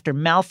plan, and after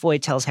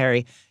Malfoy tells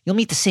Harry, you'll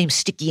meet the same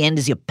sticky end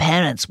as your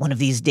parents one of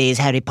these days,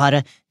 Harry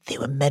Potter. They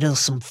were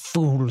meddlesome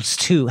fools,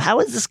 too. How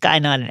is this guy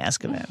not in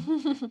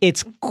Azkaban?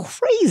 It's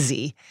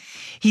crazy.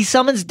 He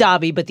summons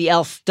Dobby, but the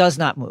elf does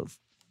not move.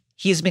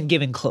 He has been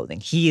given clothing.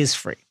 He is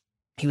free.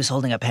 He was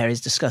holding up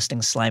Harry's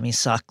disgusting, slimy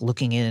sock,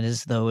 looking in it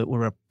as though it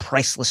were a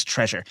priceless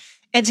treasure.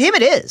 And to him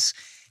it is.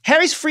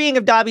 Harry's freeing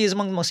of Dobby is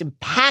among the most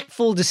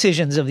impactful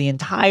decisions of the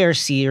entire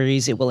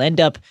series. It will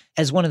end up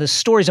as one of the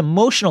story's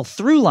emotional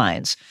through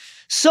lines,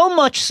 so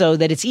much so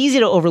that it's easy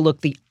to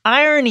overlook the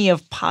irony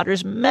of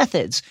Potter's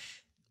methods.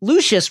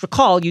 Lucius,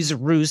 recall, used a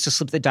ruse to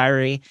slip the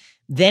diary,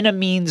 then a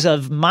means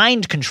of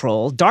mind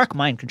control, dark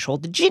mind control,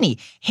 to Ginny.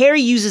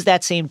 Harry uses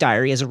that same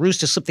diary as a ruse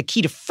to slip the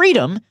key to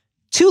freedom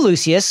to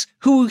Lucius,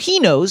 who he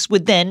knows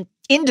would then,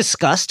 in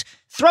disgust,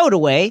 throw it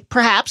away,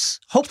 perhaps,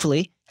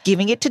 hopefully,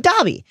 giving it to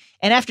Dobby.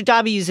 And after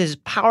Dobby uses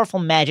powerful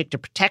magic to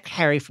protect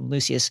Harry from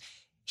Lucius,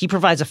 he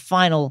provides a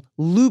final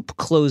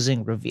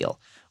loop-closing reveal.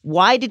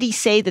 Why did he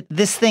say that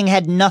this thing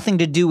had nothing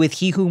to do with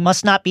he who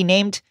must not be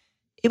named?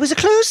 It was a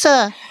clue,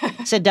 sir,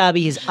 said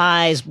Dobby, his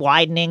eyes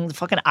widening. The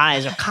fucking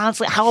eyes are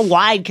constantly... How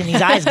wide can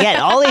these eyes get?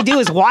 All they do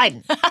is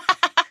widen.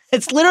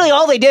 It's literally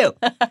all they do.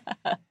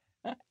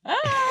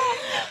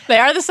 They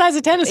are the size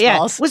of tennis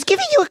balls. Was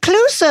giving you a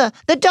clue, sir.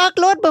 The Dark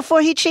Lord,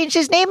 before he changed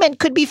his name, and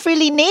could be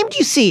freely named,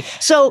 you see.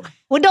 So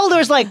when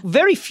Dumbledore's like,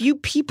 very few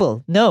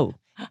people know.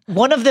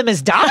 One of them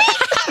is Dobby?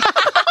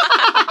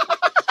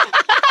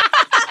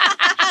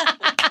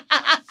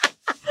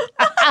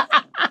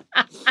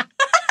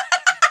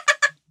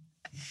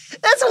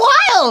 That's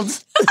wild.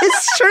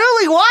 It's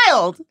truly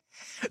wild.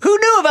 Who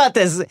knew about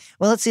this?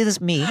 Well, let's see. This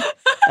is me,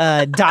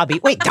 Dobby.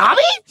 Wait,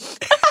 Dobby?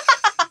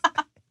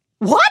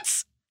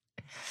 What?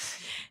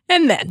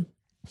 And then,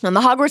 on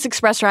the Hogwarts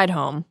Express ride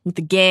home, with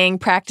the gang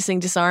practicing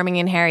disarming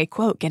and Harry,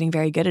 quote, getting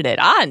very good at it.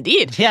 Ah,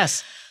 indeed.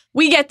 Yes.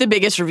 We get the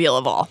biggest reveal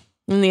of all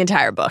in the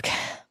entire book.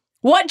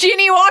 What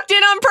Ginny walked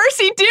in on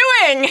Percy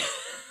doing?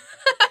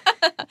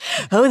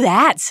 Oh,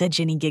 that, said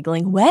Ginny,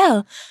 giggling.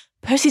 Well,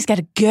 Percy's got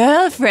a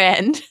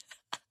girlfriend.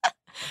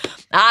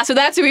 So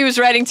that's who he was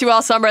writing to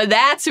all summer.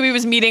 That's who he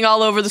was meeting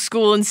all over the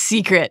school in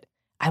secret.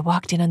 I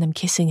walked in on them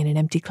kissing in an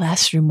empty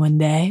classroom one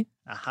day.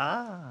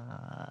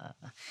 Aha.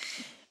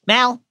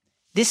 Mal,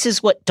 this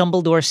is what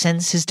Dumbledore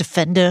sends his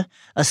defender,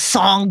 a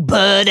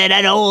songbird and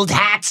an old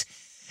hat.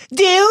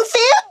 Do you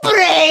feel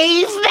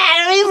brave,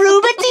 Mary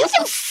Rubin? Do you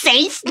feel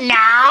safe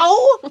now?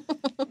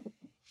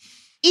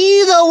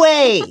 Either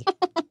way,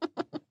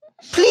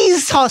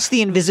 please toss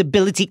the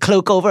invisibility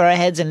cloak over our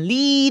heads and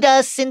lead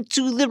us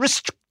into the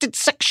restricted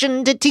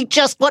section to teach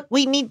us what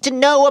we need to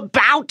know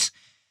about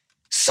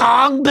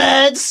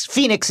songbirds,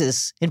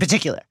 phoenixes in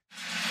particular.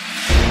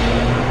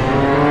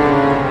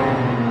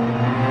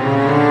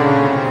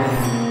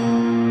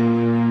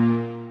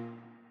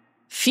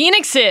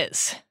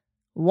 Phoenixes!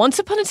 Once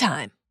upon a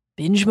time,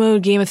 binge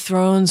mode Game of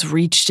Thrones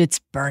reached its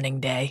burning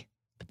day.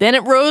 But then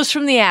it rose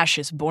from the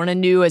ashes, born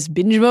anew as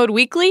Binge Mode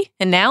Weekly,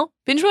 and now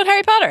Binge Mode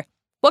Harry Potter.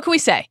 What can we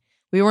say?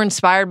 We were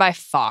inspired by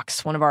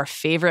Fawkes, one of our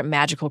favorite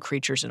magical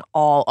creatures in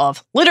all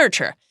of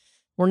literature.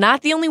 We're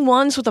not the only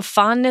ones with a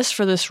fondness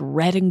for this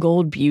red and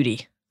gold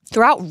beauty.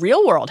 Throughout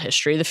real-world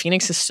history, the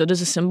Phoenix has stood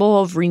as a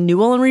symbol of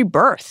renewal and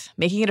rebirth,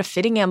 making it a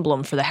fitting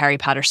emblem for the Harry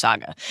Potter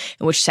saga,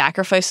 in which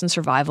sacrifice and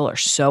survival are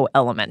so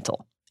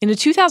elemental. In a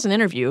 2000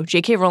 interview,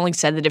 J.K. Rowling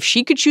said that if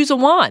she could choose a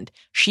wand,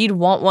 she'd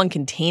want one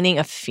containing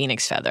a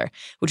phoenix feather,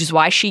 which is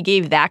why she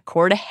gave that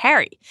core to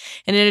Harry.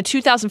 And in a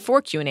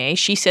 2004 Q&A,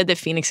 she said that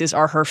phoenixes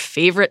are her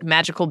favorite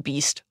magical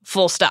beast,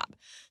 full stop.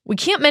 We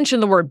can't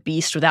mention the word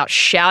beast without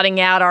shouting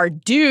out our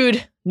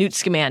dude, Newt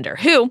Scamander,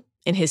 who,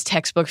 in his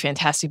textbook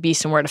Fantastic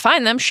Beasts and Where to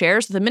Find Them,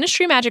 shares the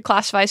Ministry of Magic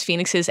classifies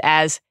phoenixes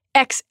as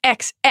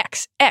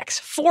XXXX,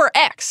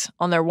 4X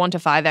on their 1 to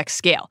 5X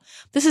scale.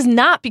 This is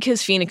not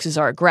because phoenixes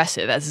are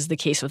aggressive, as is the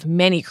case with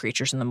many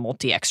creatures in the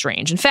multi-X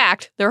range. In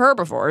fact, they're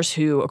herbivores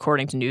who,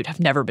 according to Newt,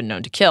 have never been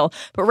known to kill,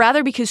 but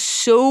rather because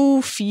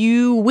so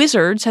few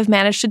wizards have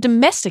managed to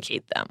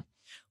domesticate them.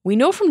 We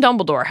know from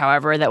Dumbledore,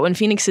 however, that when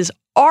phoenixes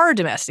are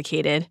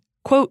domesticated,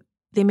 quote,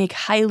 they make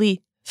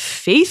highly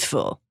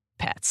faithful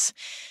pets.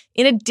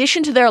 In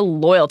addition to their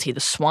loyalty, the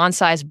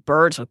swan-sized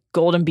birds with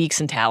golden beaks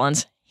and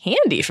talons,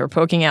 handy for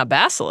poking out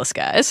basilisk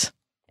guys,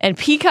 and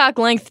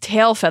peacock-length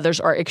tail feathers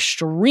are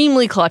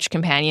extremely clutch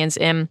companions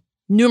in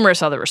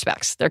numerous other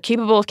respects. They're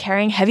capable of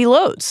carrying heavy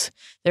loads.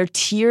 Their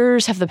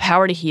tears have the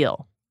power to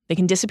heal. They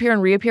can disappear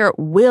and reappear at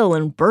will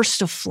in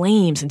bursts of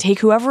flames and take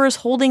whoever is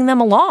holding them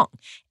along.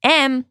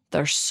 And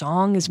their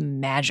song is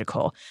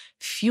magical,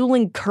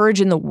 fueling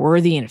courage in the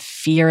worthy and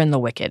fear in the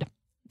wicked.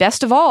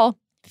 Best of all,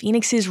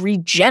 Phoenixes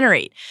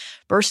regenerate,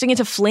 bursting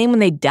into flame when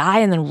they die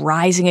and then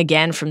rising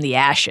again from the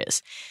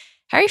ashes.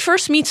 Harry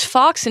first meets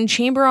Fawkes in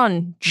Chamber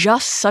on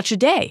just such a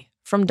day.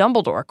 From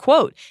Dumbledore,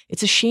 quote,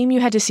 "It's a shame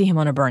you had to see him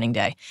on a burning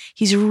day.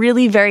 He's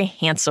really very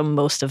handsome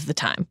most of the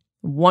time.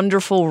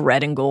 Wonderful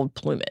red and gold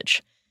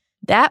plumage."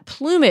 That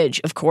plumage,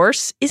 of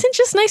course, isn't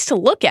just nice to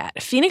look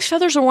at. Phoenix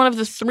feathers are one of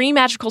the 3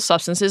 magical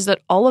substances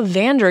that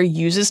Ollivander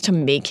uses to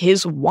make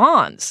his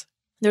wands.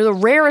 They're the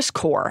rarest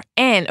core,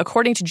 and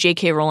according to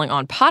J.K. Rowling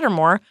on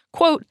Pottermore,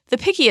 quote, "the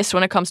pickiest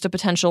when it comes to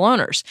potential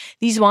owners.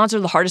 These wands are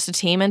the hardest to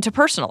tame and to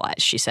personalize,"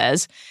 she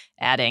says,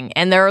 adding,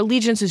 "and their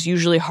allegiance is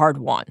usually hard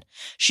won."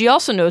 She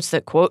also notes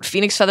that, quote,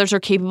 "Phoenix feathers are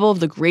capable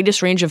of the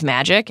greatest range of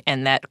magic,"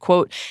 and that,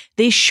 quote,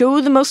 "they show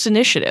the most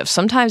initiative,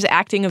 sometimes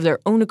acting of their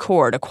own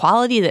accord, a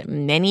quality that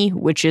many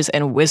witches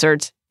and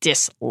wizards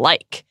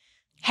dislike."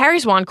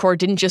 Harry's wand core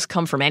didn't just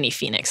come from any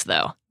phoenix,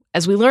 though.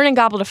 As we learn in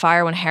Goblet of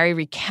Fire when Harry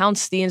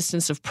recounts the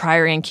instance of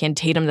prior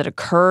incantatum that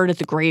occurred at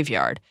the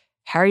graveyard,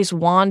 Harry's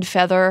wand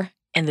feather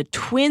and the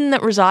twin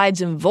that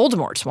resides in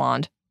Voldemort's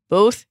wand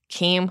both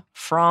came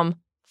from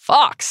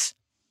Fawkes.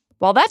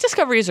 While that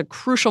discovery is a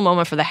crucial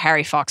moment for the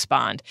Harry-Fawkes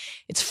bond,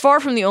 it's far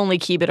from the only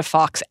key bit of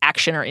Fawkes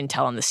action or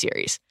intel in the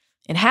series.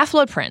 In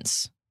Half-Blood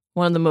Prince,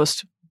 one of the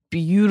most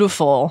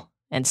beautiful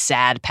and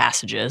sad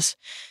passages,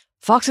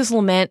 Fawkes'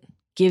 lament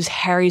gives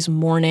Harry's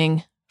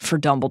mourning for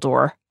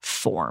Dumbledore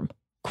form.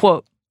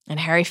 Quote, "And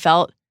Harry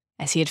felt,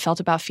 as he had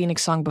felt about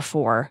Phoenix Song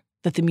before,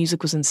 that the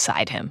music was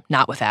inside him,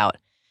 not without.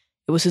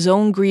 It was his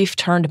own grief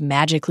turned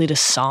magically to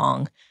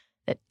song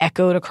that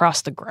echoed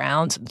across the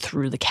grounds and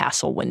through the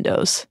castle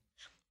windows."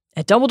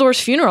 At Dumbledore's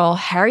funeral,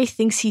 Harry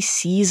thinks he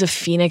sees a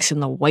phoenix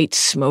in the white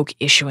smoke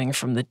issuing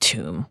from the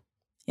tomb.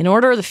 In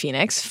Order of the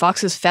Phoenix,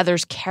 Fawkes'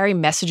 feathers carry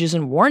messages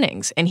and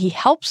warnings, and he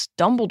helps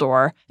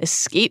Dumbledore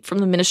escape from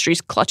the Ministry's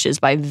clutches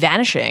by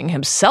vanishing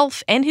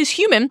himself and his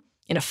human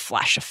in a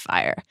flash of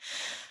fire.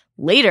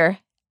 Later,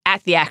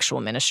 at the actual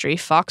Ministry,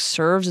 Fawkes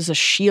serves as a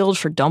shield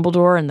for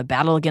Dumbledore in the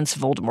battle against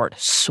Voldemort,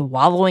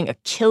 swallowing a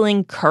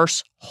killing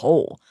curse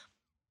whole.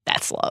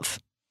 That's love.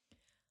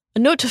 A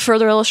note to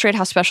further illustrate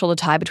how special the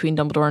tie between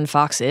Dumbledore and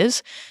Fawkes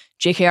is,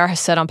 JKR has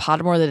said on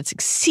Pottermore that it's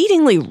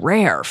exceedingly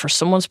rare for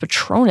someone's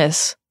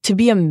Patronus to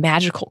be a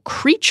magical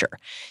creature,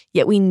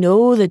 yet we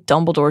know that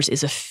Dumbledore's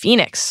is a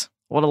phoenix.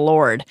 What a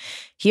lord.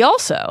 He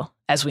also,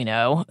 as we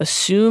know,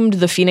 assumed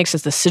the phoenix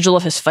as the sigil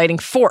of his fighting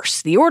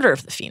force, the Order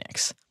of the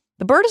Phoenix.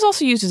 The bird is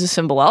also used as a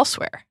symbol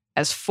elsewhere,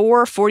 as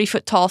 4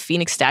 40-foot-tall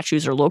phoenix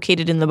statues are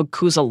located in the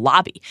MACUSA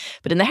lobby.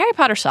 But in the Harry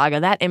Potter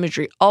saga, that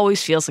imagery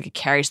always feels like it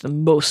carries the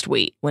most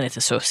weight when it's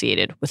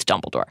associated with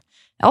Dumbledore.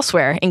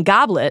 Elsewhere, in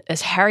Goblet,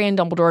 as Harry and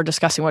Dumbledore are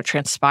discussing what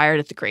transpired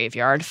at the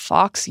graveyard,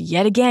 Fawkes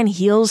yet again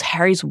heals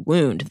Harry's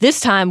wound. This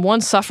time, one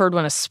suffered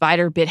when a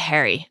spider bit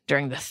Harry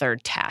during the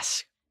 3rd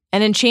task.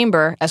 And in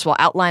Chamber, as we'll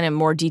outline in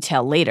more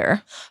detail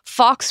later,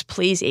 Fawkes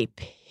plays a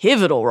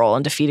pivotal role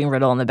in defeating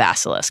Riddle and the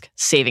Basilisk,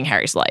 saving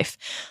Harry's life.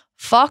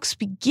 Fawkes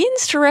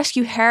begins to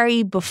rescue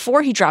Harry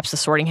before he drops the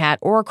sorting hat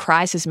or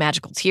cries his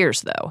magical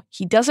tears, though.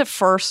 He does it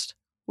first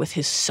with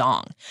his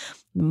song.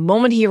 The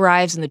moment he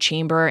arrives in the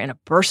chamber in a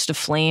burst of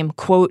flame,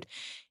 quote,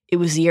 "It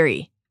was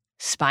eerie,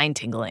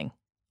 spine-tingling,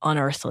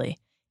 unearthly.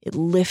 It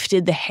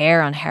lifted the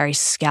hair on Harry's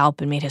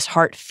scalp and made his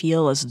heart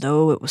feel as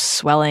though it was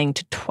swelling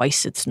to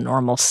twice its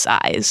normal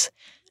size."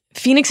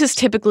 Phoenixes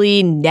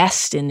typically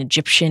nest in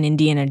Egyptian,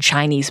 Indian, and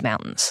Chinese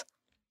mountains.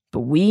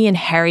 But we and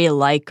Harry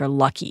alike are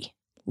lucky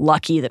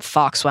that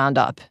Fawkes wound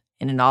up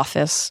in an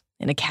office,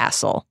 in a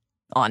castle,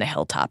 on a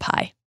hilltop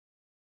high.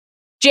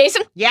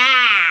 Jason?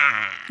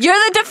 Yeah! You're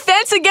the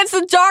Defense Against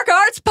the Dark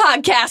Arts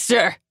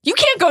podcaster. You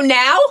can't go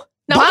now.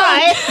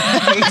 Bye!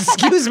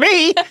 Excuse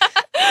me. Not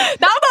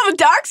about the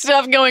dark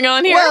stuff going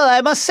on here. Well,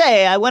 I must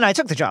say, when I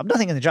took the job,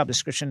 nothing in the job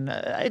description,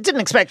 I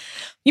didn't expect...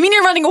 You mean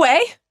you're running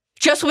away?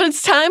 Just when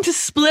it's time to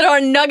split our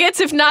nuggets,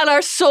 if not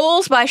our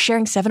souls, by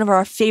sharing 7 of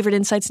our favorite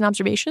insights and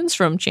observations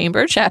from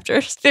Chamber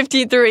chapters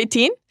 15 through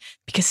 18?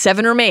 Because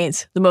 7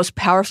 remains the most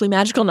powerfully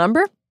magical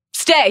number.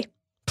 Stay,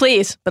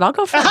 please, but I'll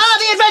go first. Aha,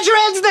 the adventure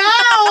ends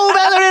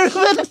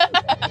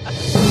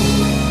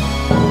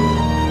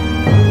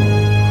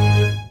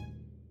now!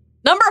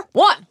 Number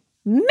 1.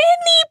 Many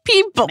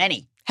people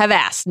Many. have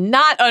asked,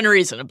 not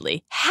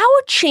unreasonably, how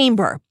a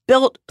chamber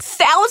built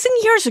 1,000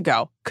 years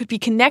ago could be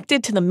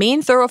connected to the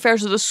main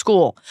thoroughfares of the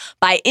school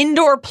by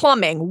indoor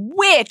plumbing,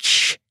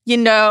 which,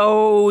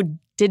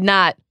 did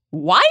not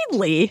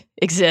widely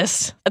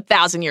exist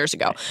 1,000 years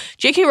ago.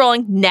 J.K.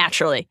 Rowling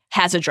naturally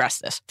has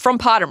addressed this. From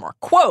Pottermore,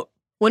 quote,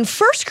 "When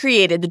first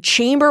created, the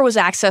chamber was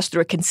accessed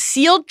through a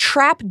concealed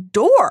trap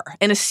door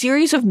and a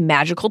series of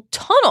magical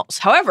tunnels.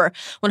 However,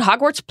 when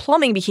Hogwarts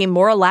plumbing became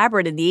more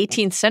elaborate in the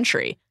 18th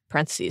century,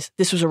 parentheses,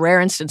 this was a rare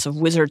instance of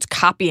wizards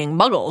copying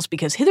muggles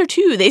because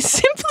hitherto they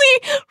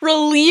simply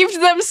relieved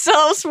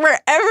themselves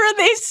wherever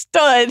they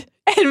stood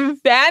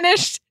and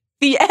vanished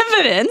the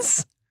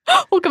evidence.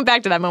 We'll come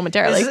back to that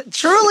momentarily. It's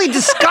truly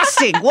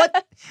disgusting.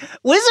 What?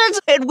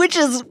 Wizards and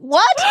witches,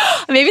 what?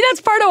 Maybe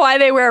that's part of why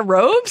they wear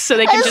robes, so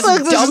they can It's just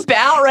like dump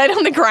out right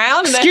on the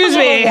ground and Excuse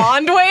then have a me. little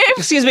wand wave.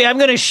 Excuse me, I'm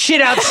going to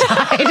shit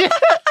outside.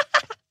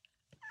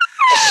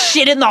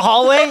 Shit in the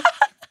hallway?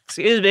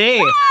 Excuse me.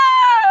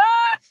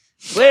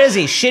 Where is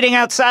he? Shitting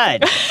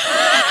outside.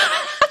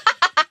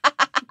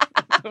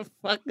 What the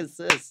fuck is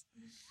this?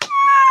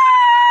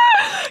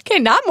 Okay,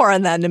 not more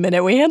on that in a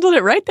minute. We handled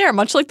it right there,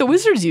 much like the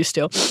Wizards used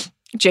to.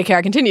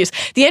 JKR continues.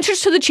 The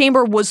entrance to the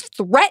chamber was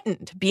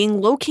threatened,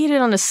 being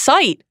located on a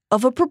site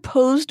of a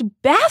proposed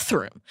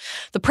bathroom.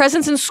 The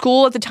presence in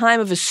school at the time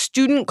of a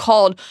student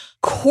called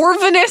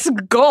Corvinus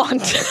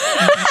Gaunt.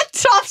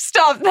 Tough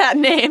stuff, that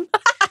name.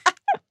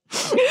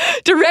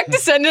 Direct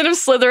descendant of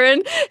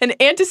Slytherin, an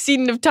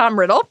antecedent of Tom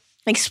Riddle,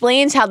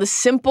 explains how the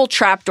simple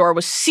trapdoor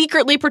was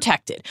secretly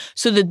protected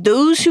so that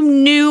those who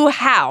knew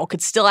how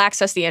could still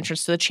access the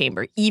entrance to the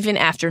chamber even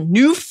after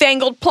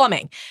newfangled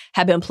plumbing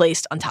had been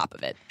placed on top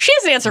of it. She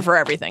has an answer for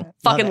everything.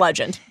 Fucking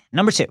legend.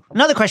 Number 2,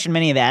 another question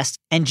many have asked,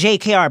 and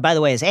JKR, by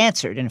the way, has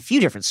answered in a few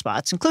different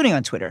spots, including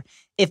on Twitter.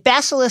 If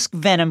basilisk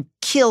venom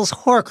kills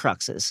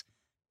Horcruxes,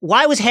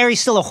 why was Harry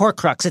still a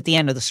Horcrux at the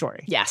end of the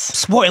story? Yes.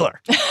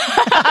 Spoiler.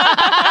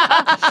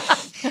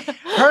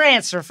 Her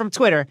answer from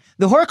Twitter,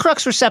 the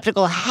Horcrux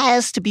receptacle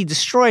has to be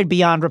destroyed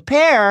beyond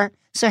repair,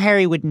 so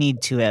Harry would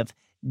need to have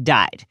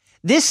died.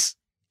 This,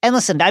 and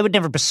listen, I would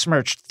never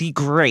besmirch the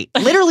great,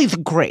 literally the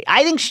great.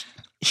 I think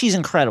she's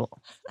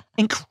incredible.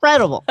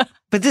 Incredible.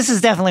 But this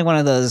is definitely one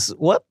of those,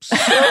 whoops.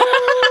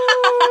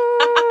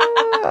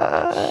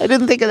 I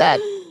didn't think of that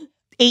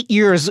 8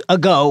 years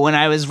ago when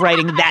I was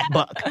writing that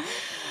book.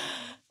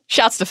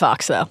 Shouts to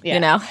Fox, though. Yeah. You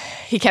know,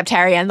 he kept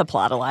Harry and the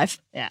plot alive.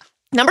 Yeah.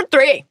 Number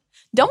 3,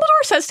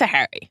 Dumbledore says to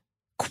Harry,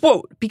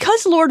 quote,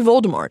 because Lord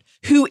Voldemort,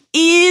 who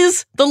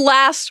is the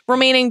last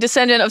remaining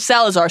descendant of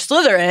Salazar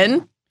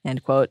Slytherin,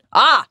 end quote,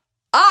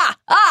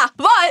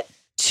 but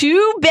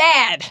too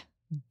bad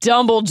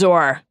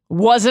Dumbledore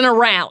wasn't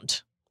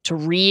around to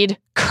read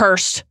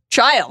Cursed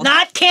Child.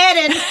 Not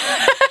canon.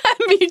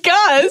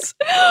 Because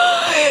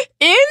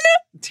in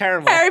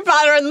Terrible. Harry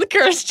Potter and the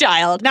Cursed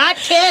Child, Not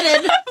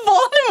canon.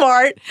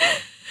 Voldemort,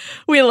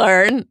 we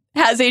learn,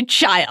 has a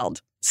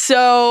child.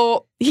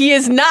 So he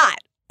is not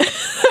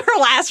her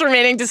last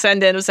remaining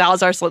descendant of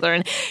Salazar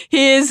Slytherin.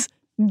 His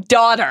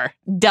daughter,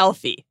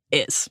 Delphi,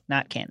 is.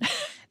 Not canon.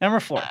 Number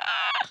 4.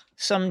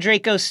 Some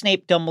Draco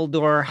Snape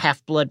Dumbledore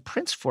half-blood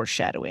prince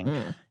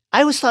foreshadowing.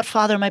 I always thought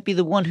Father might be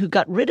the one who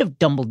got rid of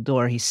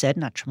Dumbledore, he said,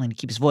 not trying to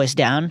keep his voice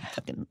down.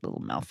 Fucking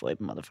little Malfoy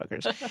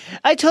motherfuckers.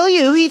 I tell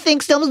you, he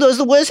thinks Dumbledore's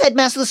the worst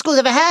headmaster the school's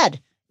ever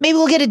had. Maybe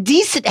we'll get a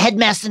decent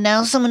headmaster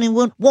now, someone who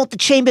won't want the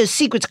Chamber of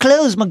Secrets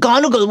closed.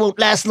 McGonagall won't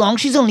last long.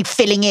 She's only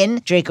filling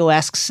in. Draco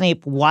asks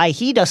Snape why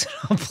he doesn't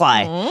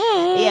apply.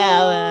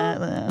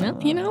 Well,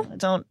 you know.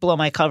 Don't blow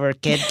my cover,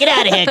 kid. Get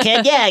out of here,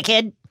 kid. Yeah,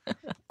 kid.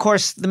 Of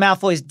course, the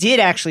Malfoys did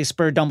actually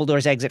spur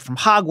Dumbledore's exit from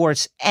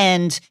Hogwarts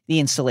and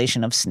the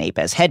installation of Snape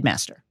as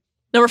headmaster.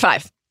 Number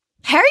 5.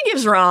 Harry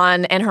gives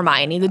Ron and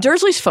Hermione the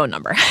Dursleys' phone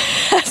number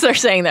as they're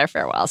saying their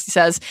farewells. He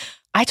says,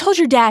 I told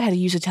your dad how to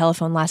use a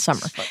telephone last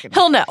summer.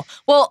 He'll know.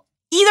 Well,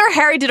 either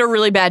Harry did a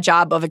really bad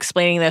job of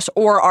explaining this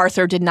or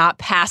Arthur did not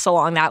pass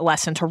along that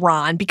lesson to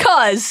Ron,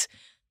 because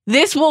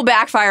this will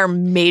backfire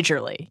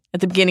majorly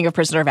at the beginning of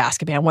Prisoner of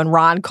Azkaban when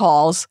Ron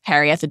calls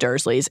Harry at the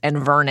Dursleys and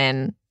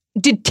Vernon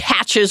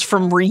detaches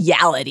from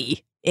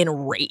reality in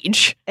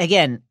rage.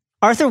 Again,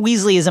 Arthur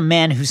Weasley is a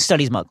man who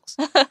studies muggles.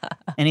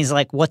 And he's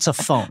like, what's a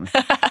phone?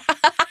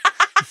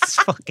 This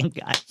fucking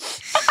guy.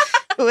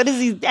 What has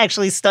he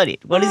actually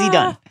studied? What has he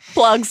done?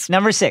 Plugs.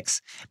 Number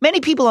 6.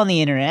 Many people on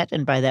the internet,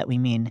 and by that we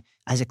mean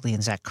Isaac Lee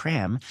and Zach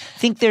Cram,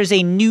 think there's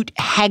a Newt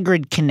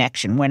Hagrid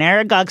connection when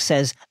Aragog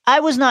says, I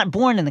was not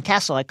born in the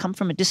castle. I come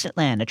from a distant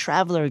land. A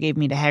traveler gave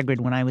me to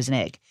Hagrid when I was an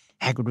egg.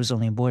 Hagrid was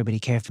only a boy, but he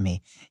cared for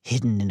me,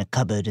 hidden in a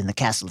cupboard in the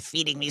castle,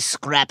 feeding me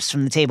scraps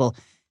from the table.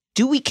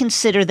 Do we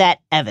consider that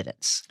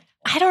evidence?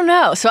 I don't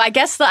know. So I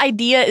guess the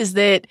idea is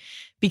that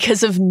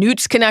because of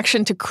Newt's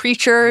connection to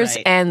creatures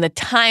Right. and the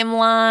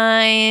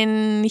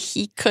timeline,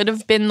 he could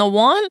have been the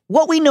one.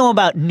 What we know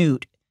about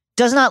Newt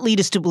does not lead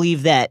us to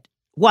believe that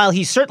while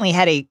he certainly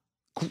had a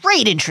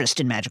great interest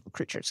in magical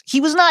creatures,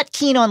 he was not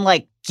keen on,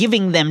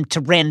 giving them to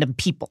random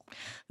people.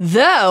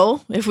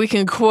 Though, if we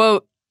can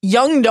quote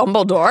young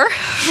Dumbledore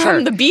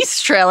from the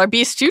Beast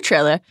 2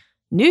 trailer,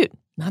 Newt,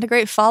 not a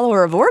great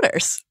follower of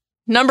orders.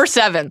 Number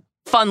 7.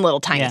 Fun little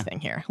tiny thing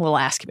here. A little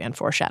Azkaban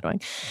foreshadowing.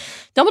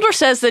 Dumbledore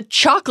says that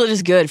chocolate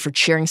is good for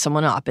cheering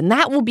someone up, and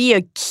that will be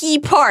a key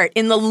part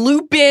in the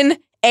Lupin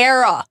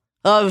era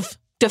of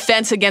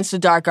Defense Against the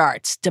Dark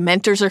Arts.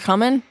 Dementors are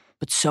coming,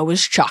 but so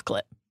is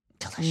chocolate.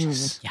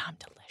 Delicious. Yum,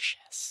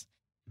 delicious.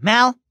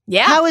 Mal,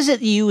 Yeah? how is it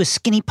that you, a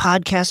skinny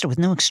podcaster with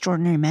no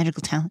extraordinary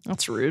magical talent,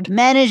 That's rude.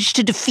 managed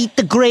to defeat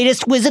the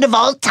greatest wizard of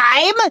all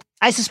time?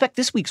 I suspect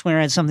this week's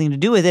winner had something to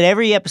do with it.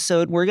 Every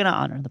episode, we're going to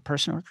honor the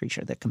person or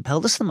creature that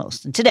compelled us the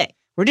most. And today,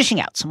 we're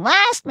dishing out some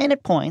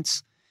last-minute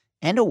points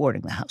and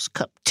awarding the House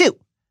Cup to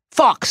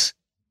Fawkes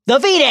the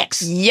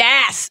Phoenix.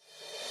 Yes!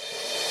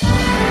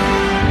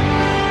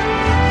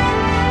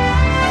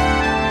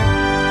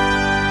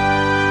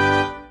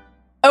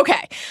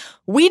 Okay,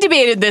 we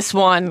debated this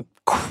one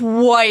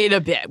quite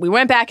a bit. We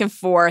went back and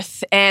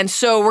forth, and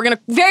so we're going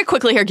to very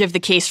quickly here give the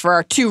case for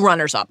our two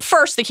runners-up.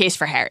 First, the case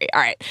for Harry.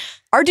 All right,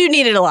 our dude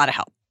needed a lot of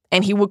help,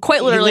 and he would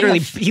quite literally...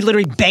 He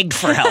literally begged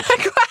for help.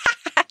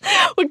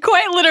 would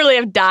quite literally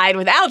have died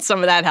without some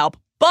of that help.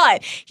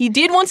 But he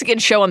did once again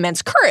show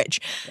immense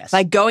courage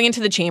by going into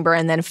the chamber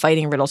and then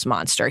fighting Riddle's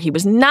monster. He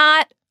was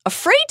not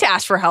afraid to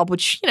ask for help,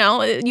 which,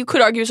 you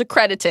could argue is a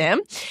credit to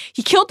him.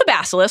 He killed the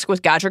basilisk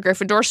with Godric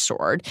Gryffindor's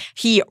sword.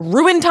 He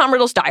ruined Tom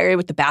Riddle's diary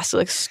with the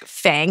basilisk's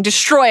fang,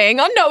 destroying,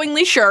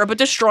 unknowingly, sure, but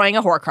destroying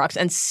a Horcrux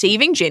and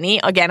saving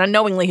Ginny, again,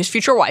 unknowingly, his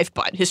future wife,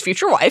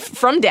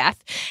 from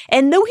death.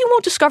 And though he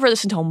won't discover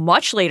this until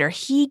much later,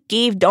 he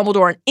gave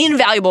Dumbledore an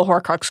invaluable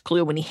Horcrux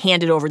clue when he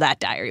handed over that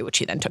diary, which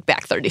he then took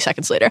back 30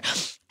 seconds later,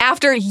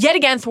 after yet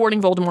again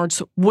thwarting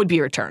Voldemort's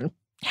would-be return.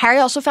 Harry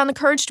also found the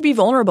courage to be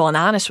vulnerable and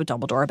honest with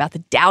Dumbledore about the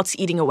doubts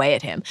eating away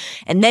at him.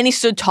 And then he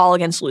stood tall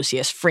against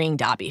Lucius, freeing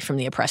Dobby from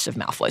the oppressive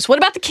Malfoys. What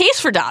about the case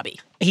for Dobby?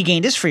 He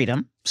gained his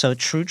freedom, so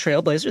true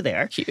trailblazer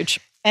there. Huge.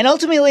 And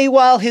ultimately,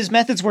 while his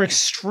methods were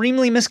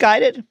extremely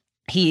misguided,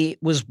 he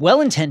was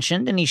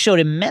well-intentioned and he showed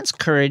immense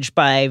courage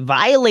by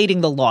violating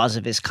the laws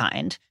of his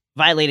kind,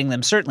 violating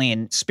them certainly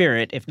in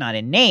spirit, if not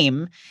in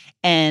name,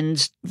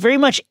 and very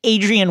much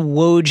Adrian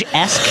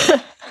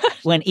Woj-esque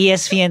when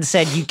ESPN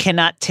said you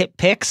cannot tip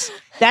picks.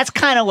 That's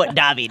kind of what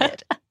Dobby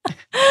did.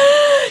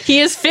 He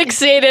is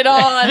fixated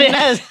on.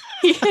 Yes.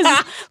 He is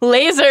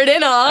lasered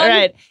in on. All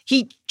right.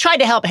 He tried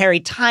to help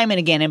Harry time and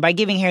again, and by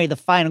giving Harry the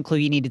final clue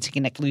he needed to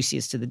connect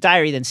Lucius to the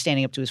diary, then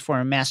standing up to his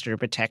former master to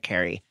protect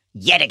Harry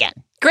yet again.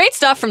 Great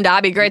stuff from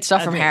Dobby, great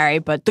stuff from Harry,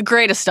 but the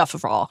greatest stuff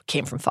of all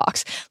came from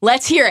Fawkes.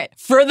 Let's hear it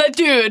for the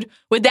dude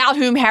without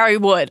whom Harry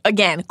would,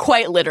 again,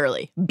 quite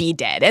literally, be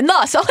dead, and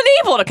thus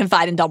unable to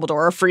confide in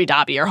Dumbledore or free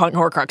Dobby or hunt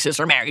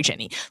Horcruxes or marry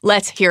Ginny.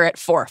 Let's hear it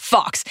for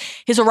Fawkes.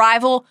 His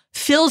arrival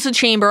fills the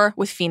chamber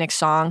with Phoenix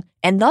song,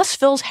 and thus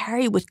fills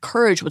Harry with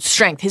courage, with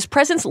strength. His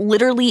presence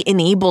literally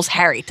enables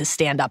Harry to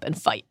stand up and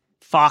fight.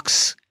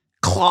 Fawkes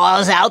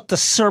claws out the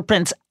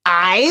serpent's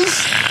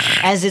eyes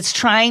as it's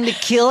trying to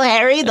kill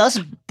Harry, thus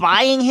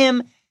buying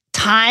him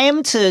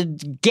time to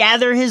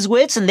gather his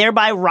wits and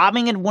thereby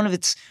robbing it one of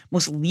its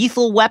most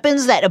lethal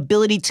weapons, that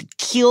ability to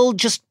kill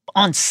just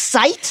on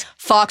sight.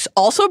 Fawkes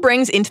also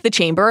brings into the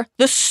chamber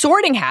the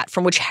sorting hat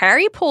from which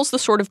Harry pulls the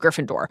sword of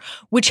Gryffindor,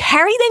 which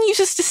Harry then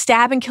uses to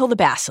stab and kill the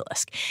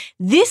basilisk.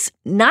 This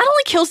not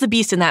only kills the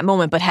beast in that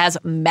moment, but has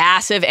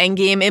massive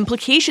endgame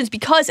implications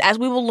because, as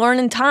we will learn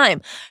in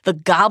time, the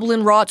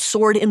goblin-wrought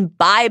sword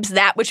imbibes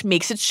that which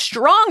makes it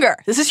stronger.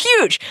 This is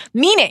huge,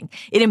 meaning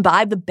it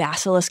imbibed the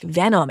basilisk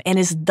venom and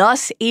is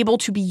thus able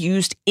to be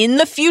used in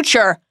the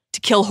future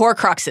to kill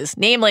Horcruxes,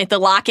 namely the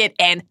Locket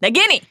and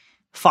Nagini.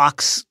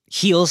 Fawkes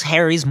heals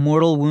Harry's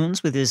mortal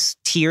wounds with his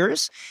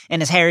tears,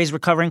 and as Harry's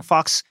recovering,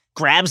 Fawkes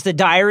grabs the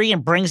diary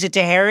and brings it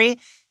to Harry,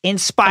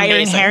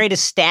 inspiring Harry to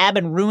stab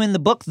and ruin the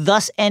book,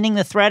 thus ending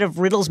the threat of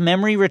Riddle's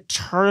memory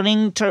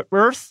returning to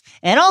Earth,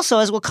 and also,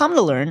 as we'll come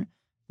to learn,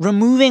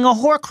 removing a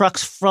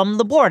Horcrux from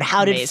the board.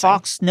 How did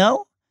Fawkes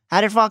know?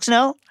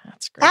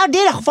 That's great. How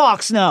did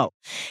Fawkes know?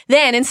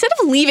 Then, instead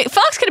of leaving,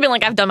 Fawkes could have been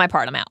like, I've done my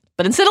part, I'm out.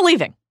 But instead of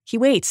leaving, he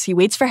waits. He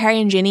waits for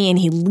Harry and Ginny, and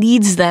he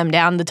leads them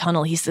down the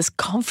tunnel. He's this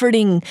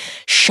comforting,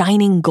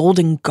 shining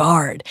golden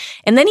guard.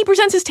 And then he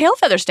presents his tail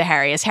feathers to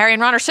Harry as Harry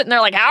and Ron are sitting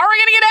there like, how are we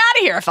going to get out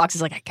of here? Fawkes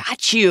is like, I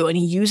got you. And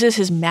he uses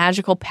his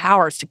magical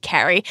powers to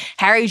carry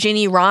Harry,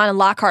 Ginny, Ron, and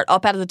Lockhart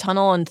up out of the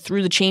tunnel and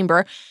through the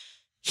chamber.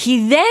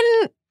 He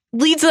then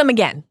leads them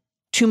again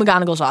to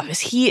McGonagall's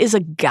office. He is a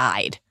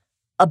guide,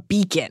 a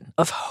beacon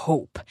of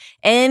hope.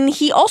 And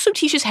he also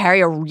teaches Harry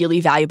a really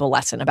valuable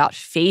lesson about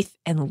faith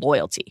and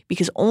loyalty,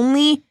 because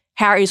only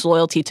Harry's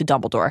loyalty to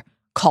Dumbledore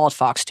called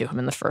Fawkes to him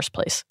in the first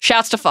place.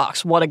 Shouts to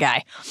Fawkes. What a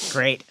guy.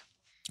 Great.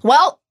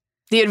 Well,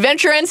 the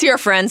adventure ends here,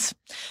 friends.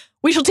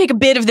 We shall take a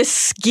bit of this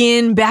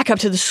skin back up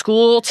to the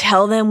school,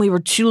 tell them we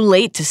were too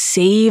late to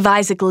save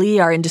Isaac Lee,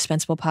 our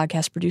indispensable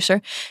podcast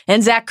producer,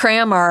 and Zach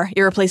Cram, our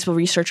irreplaceable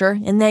researcher,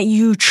 and that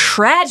you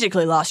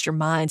tragically lost your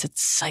minds at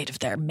sight of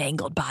their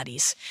mangled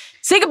bodies.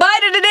 Say goodbye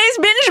to today's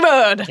binge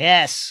mode.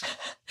 Yes.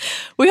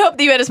 We hope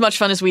that you had as much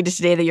fun as we did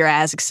today, that you're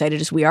as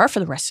excited as we are for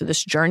the rest of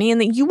this journey, and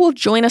that you will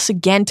join us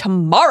again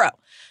tomorrow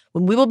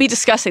when we will be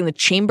discussing the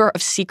Chamber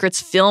of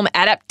Secrets film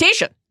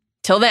adaptation.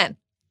 Till then,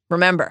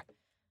 remember,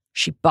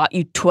 she bought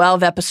you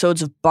 12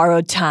 episodes of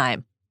borrowed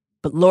time,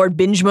 but Lord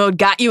Binge Mode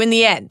got you in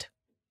the end,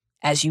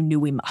 as you knew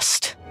we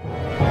must.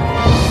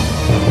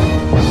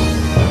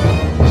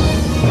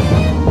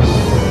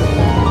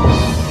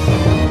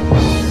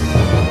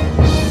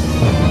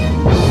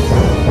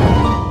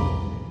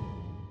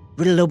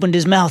 Riddle opened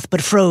his mouth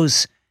but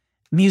froze.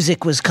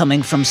 Music was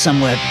coming from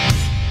somewhere